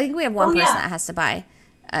 I think we have one person that has to buy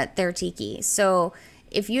their tiki. So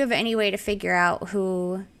if you have any way to figure out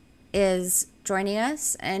who is joining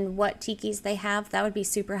us and what tikis they have, that would be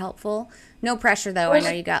super helpful. No pressure, though. I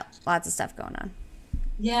know you got lots of stuff going on.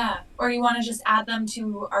 Yeah, or you want to just add them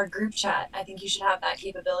to our group chat. I think you should have that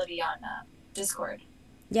capability on Discord.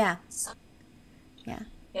 Yeah. So, Yeah.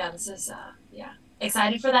 yeah, this is,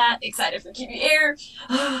 excited for that. Excited for QB Air.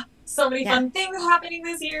 So many fun things happening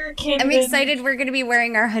this year. I'm excited we're going to be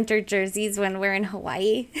wearing our hunter jerseys when we're in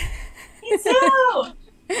Hawaii. Me too.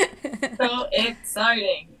 So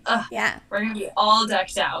exciting. Yeah. We're going to be all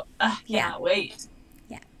decked out. Yeah. Wait.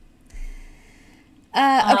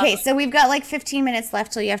 Okay, so we've got like 15 minutes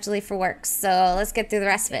left till you have to leave for work. So let's get through the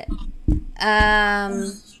rest of it.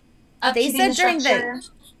 They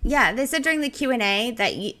said during the Q&A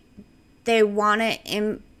that they want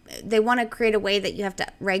to create a way that you have to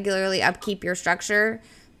regularly upkeep your structure.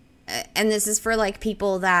 And this is for like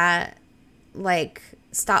people that like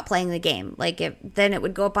stop playing the game. Like then it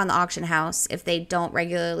would go up on the auction house if they don't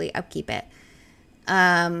regularly upkeep it.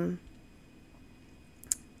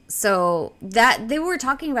 So that they were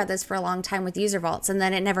talking about this for a long time with user vaults, and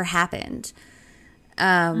then it never happened.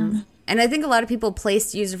 And I think a lot of people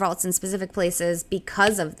placed user vaults in specific places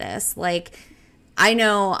because of this. Like, I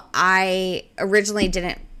know I originally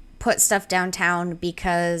didn't put stuff downtown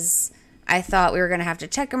because I thought we were going to have to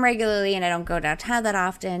check them regularly, and I don't go downtown that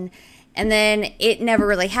often. And then it never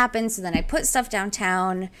really happened. So then I put stuff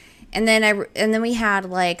downtown, and then we had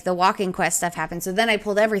like the Walking Quest stuff happen. So then I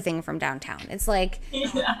pulled everything from downtown. It's like,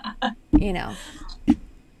 you know,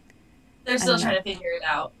 they're still trying to figure it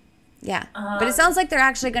out. Yeah, but it sounds like they're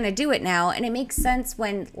actually going to do it now, and it makes sense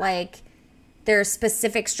when like there are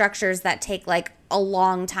specific structures that take like a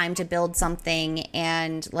long time to build something,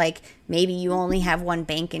 and like maybe you only have one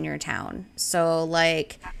bank in your town. So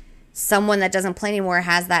like someone that doesn't play anymore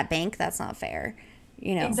has that bank. That's not fair,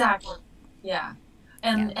 you know. Exactly. Yeah.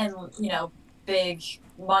 And you know, big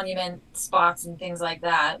monument spots and things like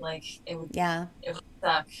that, like it would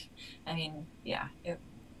suck. I mean, yeah.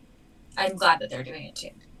 I'm glad that they're doing it too.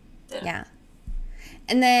 Yeah.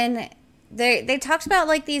 And then they talked about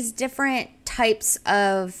like these different types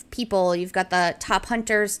of people. You've got the top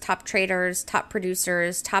hunters, top traders, top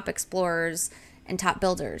producers, top explorers, and top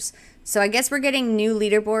builders. So I guess we're getting new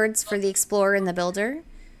leaderboards for the explorer and the builder.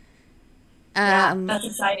 Yeah, that's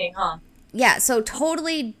exciting, huh? Yeah, so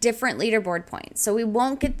totally different leaderboard points. So we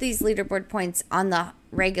won't get these leaderboard points on the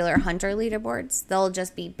regular hunter leaderboards. They'll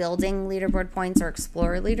just be building leaderboard points or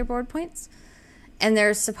explorer leaderboard points. And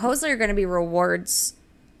there's supposedly going to be rewards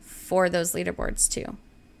for those leaderboards too.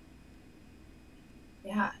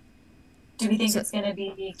 Yeah. Do we think it's going to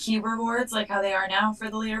be cube rewards like how they are now for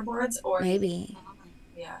the leaderboards? Or maybe.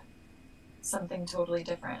 Yeah. Something totally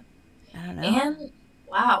different. I don't know. And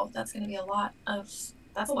wow, that's going to be a lot of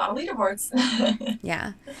leaderboards.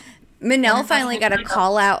 Yeah. Manel finally got a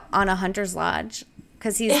call out on a Hunter's Lodge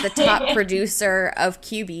because he's the top producer of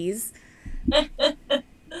cubies.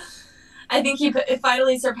 I think he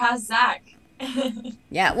finally surpassed Zach.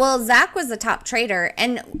 Yeah, well, Zach was the top trader,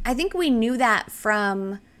 and I think we knew that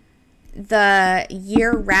from the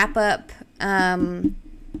year wrap-up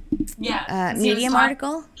Medium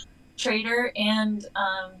article. Trader, and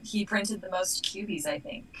he printed the most cubies, I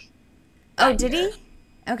think. Oh, did he?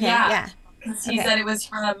 Okay, yeah. Because he said it was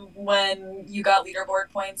from when you got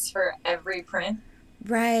leaderboard points for every print.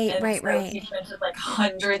 Right. He printed like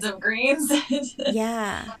hundreds of greens.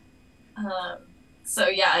 Yeah. So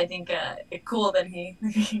yeah, I think cool that he.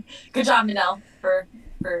 Good job, Manel, for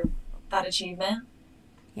that achievement.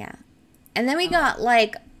 Yeah, and then we got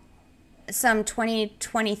like some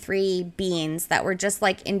 2023 beans that were just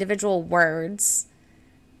like individual words.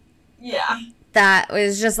 Yeah. That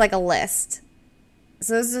was just like a list.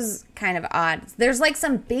 So this is kind of odd. There's like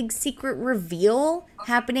some big secret reveal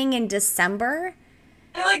happening in December.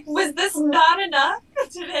 Like, was this not enough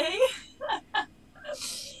today?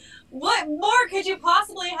 What more could you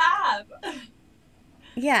possibly have?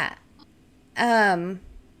 Yeah.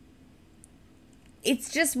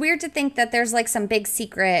 It's just weird to think that there's like some big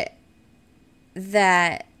secret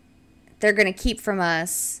that they're going to keep from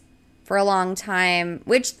us for a long time,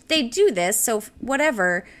 which they do this, so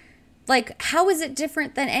whatever. Like, how is it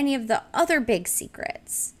different than any of the other big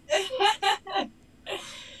secrets?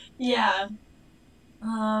 Yeah.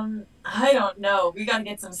 I don't know. We got to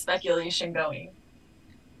get some speculation going.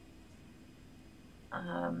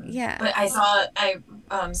 Yeah. But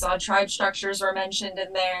I saw tribe structures were mentioned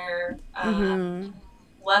in there.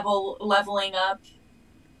 Leveling up.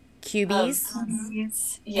 Cubies.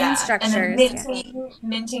 Yeah. And structures. And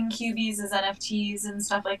minting cubies as NFTs and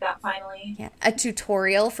stuff like that finally. Yeah. A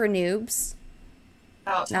tutorial for noobs.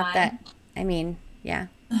 About time. Not that, I mean, yeah.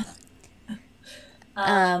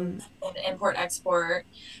 And import export.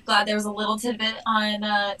 Glad there was a little tidbit on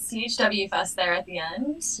CHW Fest there at the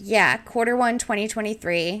end. Yeah, Q1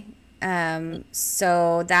 2023.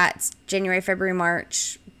 So that's January, February,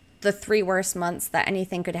 March, the 3 worst months that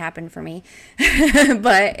anything could happen for me.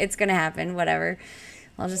 But it's gonna happen, whatever.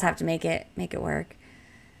 I'll just have to make it work.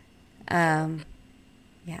 Yeah.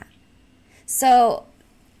 So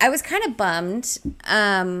I was kind of bummed.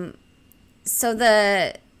 So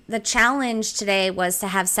the challenge today was to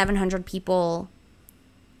have 700 people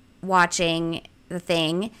watching the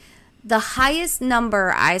thing. The highest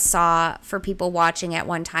number I saw for people watching at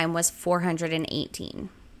one time was 418.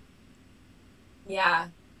 Yeah.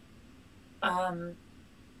 Mine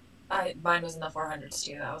was in the 400s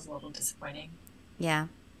too. That was a little disappointing. Yeah.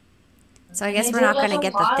 So I guess we're not going to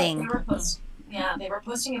get the thing. They were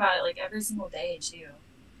posting about it like every single day too.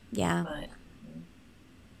 Yeah. But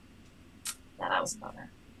yeah, that was a bummer.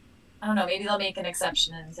 I don't know. Maybe they'll make an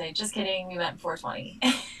exception and say, "Just kidding, we meant 420."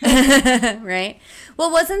 Right. Well,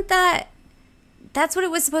 wasn't that's what it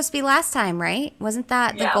was supposed to be last time, right? Wasn't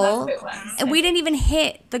that the goal? That's what it was. And we didn't even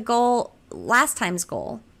hit the goal, last time's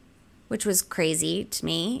goal, which was crazy to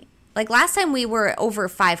me. Like last time we were over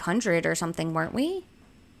 500 or something, weren't we?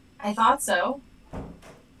 I thought so.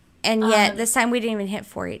 And yet this time we didn't even hit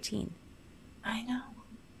 418. I know.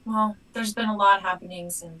 Well, there's been a lot happening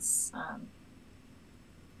since,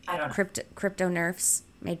 I don't know. Crypto nerfs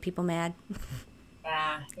made people mad.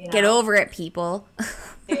 Yeah. Get over it, people.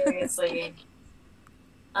 Seriously.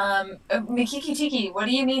 Mikiki Tiki, what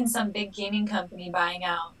do you mean some big gaming company buying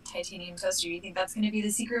out Titanium Toaster? You think that's going to be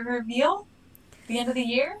the secret reveal at the end of the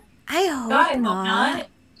year? I hope not.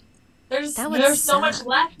 There's so much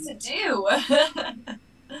left to do.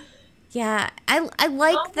 Yeah, I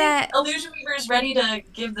like that. Illusion Weaver is ready to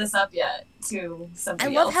give this up yet to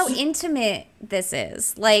somebody else. I love how intimate this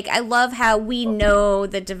is. Like, I love how we know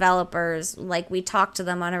the developers. Like, we talk to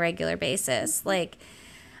them on a regular basis. Like,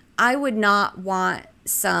 I would not want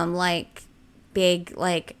some, like, big,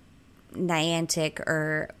 like, Niantic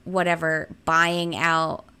or whatever buying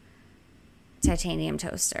out Titanium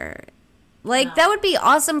Toaster. Like, that would be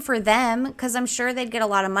awesome for them because I'm sure they'd get a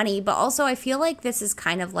lot of money. But also, I feel like this is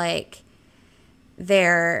kind of like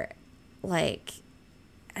their, like,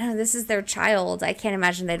 I don't know, this is their child. I can't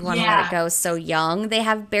imagine they'd want to let it go so young. They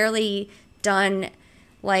have barely done,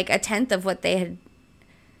 like, a tenth of what they had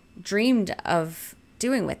dreamed of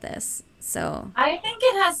doing with this. So I think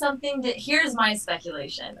it has something to, here's my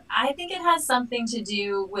speculation. I think it has something to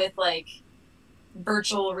do with, like,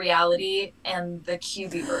 virtual reality and the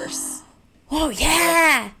QBverse. Oh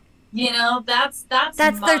yeah. You know, that's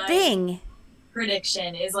their thing.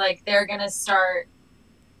 Prediction is like they're gonna start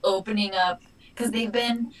opening up because they've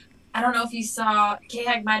been. I don't know if you saw.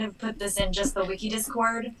 K-Hag might have put this in just the wiki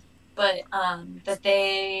Discord, but that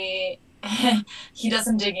they he does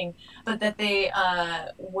some digging, but that they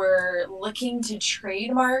were looking to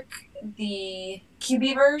trademark the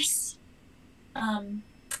QBverse.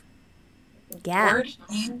 Word,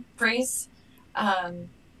 phrase.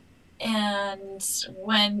 And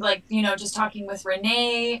when, like, you know, just talking with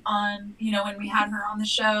Renee on, you know, when we had her on the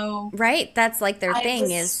show. Right. That's like their thing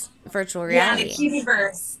is virtual reality. Yeah, the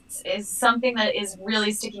QBverse is something that is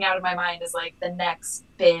really sticking out in my mind as, like, the next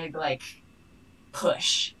big, like,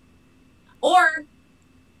 push. Or,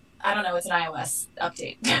 I don't know, it's an iOS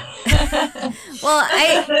update. Well,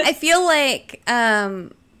 I feel like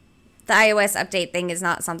the iOS update thing is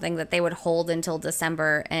not something that they would hold until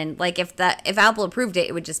December, and like if Apple approved it,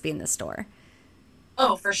 it would just be in the store.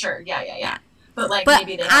 Oh, for sure, yeah. But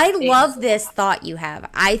maybe I love this thought you have.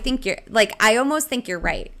 I think you're like I almost think you're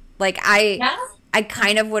right. Like I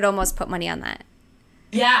kind of would almost put money on that.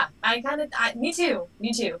 Yeah, me too.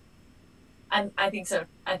 I think so.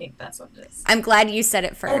 I think that's what it is. I'm glad you said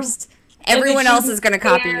it first. Everyone else is going to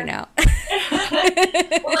copy you now.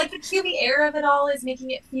 Well, like the QB air of it all is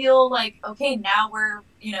making it feel like, okay, now we're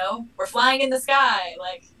flying in the sky.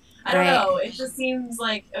 Like, I don't know. It just seems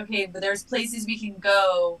like, okay, but there's places we can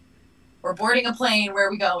go. We're boarding a plane. Where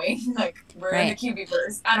are we going? Like, we're in the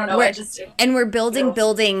QBverse. I don't know. And we're building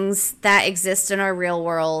buildings that exist in our real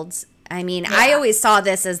world. I mean, I always saw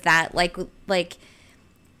this as that, like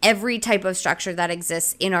every type of structure that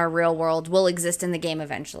exists in our real world will exist in the game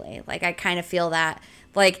eventually. Like, I kind of feel that.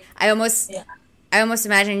 Like, I almost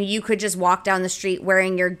imagine you could just walk down the street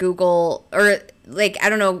wearing your Google, or, like, I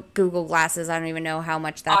don't know, Google glasses. I don't even know how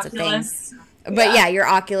much that's Oculus. A thing. But, yeah, your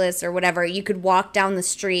Oculus or whatever. You could walk down the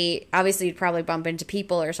street. Obviously, you'd probably bump into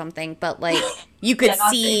people or something. But, like, you could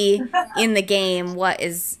see in the game what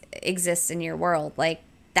exists in your world. Like,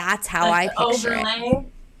 that's how I picture it.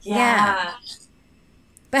 Yeah.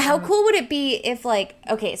 But how cool would it be if, like,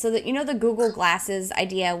 okay, so that, you know, the Google Glasses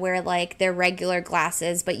idea where, like, they're regular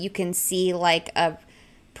glasses, but you can see, like, a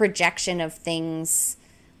projection of things,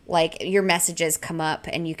 like, your messages come up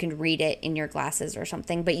and you can read it in your glasses or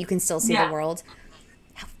something, but you can still see the world.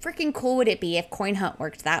 How freaking cool would it be if Coin Hunt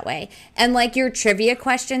worked that way? And, like, your trivia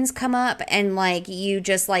questions come up and, like, you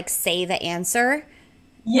just, like, say the answer.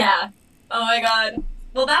 Yeah. Oh, my God.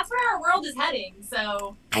 Well, that's where our world is heading,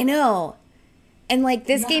 so. I know. And, like,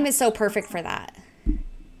 this game is so perfect for that.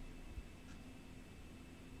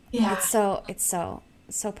 Yeah. It's so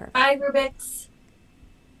perfect. Bye, Rubik's.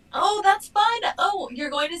 Oh, that's fun. Oh, you're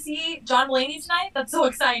going to see John Mulaney tonight? That's so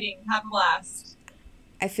exciting. Have a blast.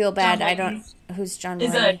 I feel bad. I don't... Who's John Mulaney?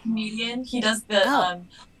 Is a comedian. He does the...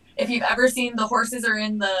 if you've ever seen The Horses Are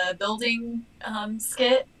in the Building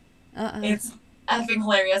skit, it's effing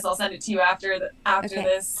hilarious. I'll send it to you after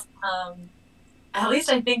this. At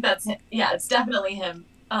least I think that's him. Yeah, it's definitely him.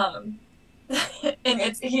 And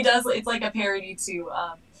it's like a parody to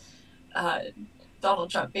Donald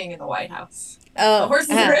Trump being in the White House. Oh, the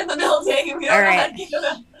horses are in the building. We don't know how to right. get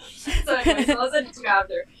them. So anyways, I'll send it to you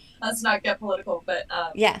after. Let's not get political, but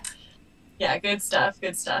yeah, good stuff.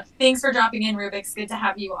 Thanks for dropping in, Rubik's. Good to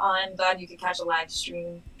have you on. Glad you could catch a live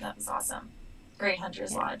stream. That was awesome. great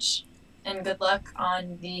Hunter's Yeah. Lodge. And good luck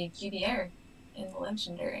on the QBR in the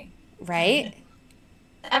Legendary. Right?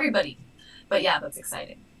 Everybody. But yeah, that's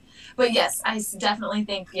exciting. But yes, I definitely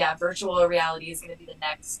think, yeah, virtual reality is going to be the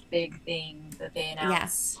next big thing that they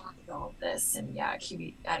announce with all of this. And yeah,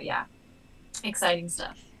 yeah, exciting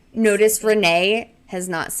stuff. Notice Renee has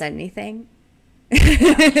not said anything.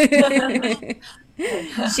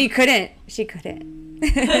 She couldn't.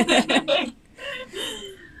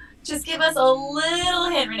 Just give us a little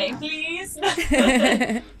hint, Renee, please.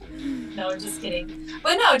 No, just kidding.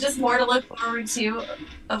 But no, just more to look forward to.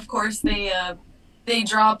 Of course, they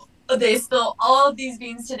spill all of these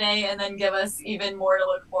beans today, and then give us even more to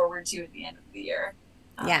look forward to at the end of the year.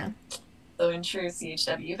 Yeah. So in true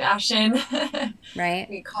CHW fashion, Right.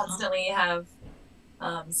 we constantly have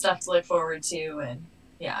stuff to look forward to, and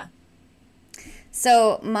yeah.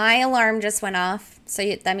 So my alarm just went off,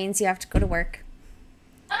 so that means you have to go to work.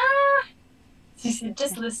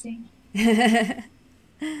 Just listening.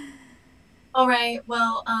 All right.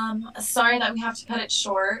 Well, sorry that we have to cut it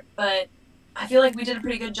short, but I feel like we did a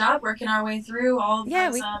pretty good job working our way through all of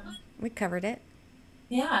those. We covered it.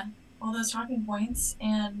 Yeah, all those talking points,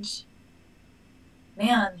 and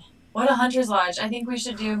man, what a Hunter's Lodge! I think we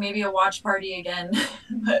should do maybe a watch party again,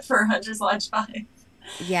 but for Hunter's Lodge 5.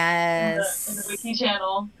 Yes. In the Wiki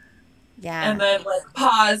channel. Yeah. And then like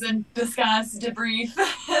pause and discuss, debrief.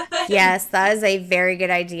 Yes, that is a very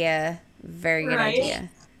good idea. Very good idea.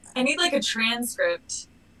 I need like a transcript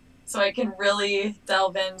so I can really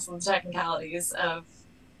delve into the technicalities of,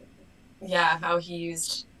 how he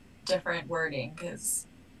used different wording. Because,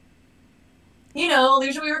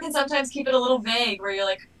 Illusion Weaver can sometimes keep it a little vague where you're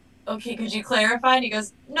like, okay, could you clarify? And he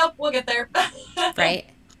goes, nope, we'll get there. Right.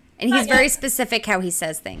 And he's very specific how he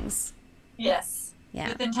says things. Yes. Yeah.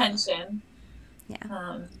 With intention.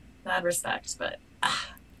 Yeah. Mad respect, but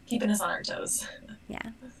keeping us on our toes.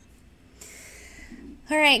 Yeah.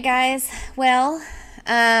 All right, guys. Well,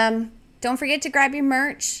 don't forget to grab your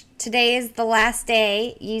merch. Today is the last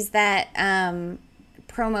day. Use that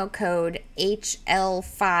promo code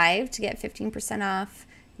HL5 to get 15% off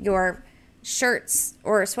your shirts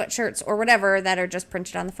or sweatshirts or whatever that are just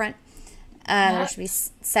printed on the front. There should be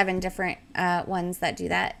 7 different ones that do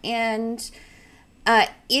that. And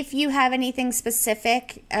if you have anything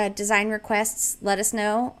specific, design requests, let us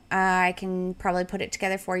know. I can probably put it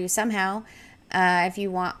together for you somehow. If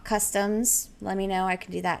you want customs, let me know. I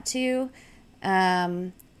can do that too.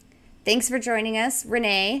 Thanks for joining us,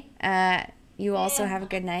 Renee. You also have a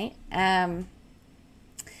good night. And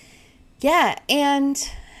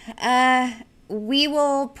we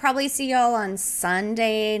will probably see y'all on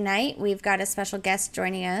Sunday night. We've got a special guest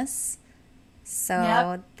joining us.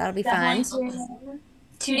 So that'll be fun.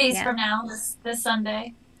 2 days from now, this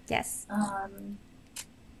Sunday. Yes.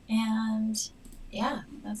 And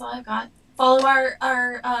that's all I've got. Follow our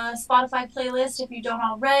Spotify playlist if you don't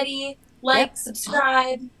already. Like,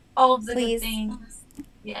 subscribe, all of the good things.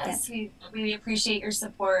 Yes, we appreciate your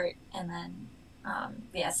support. And then,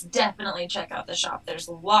 yes, definitely check out the shop. There's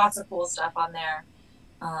lots of cool stuff on there.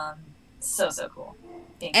 So cool.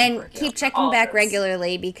 And keep checking back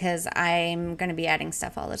regularly because I'm going to be adding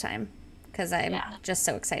stuff all the time because I'm just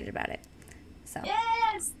so excited about it. So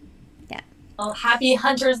yes. Yeah. Well, happy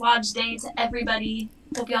Hunter's Lodge Day to everybody.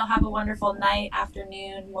 Hope y'all have a wonderful night,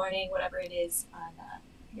 afternoon, morning, whatever it is on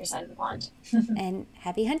your side of the pond. And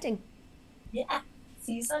happy hunting. Yeah.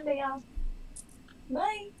 See you Sunday, y'all.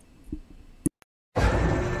 Bye.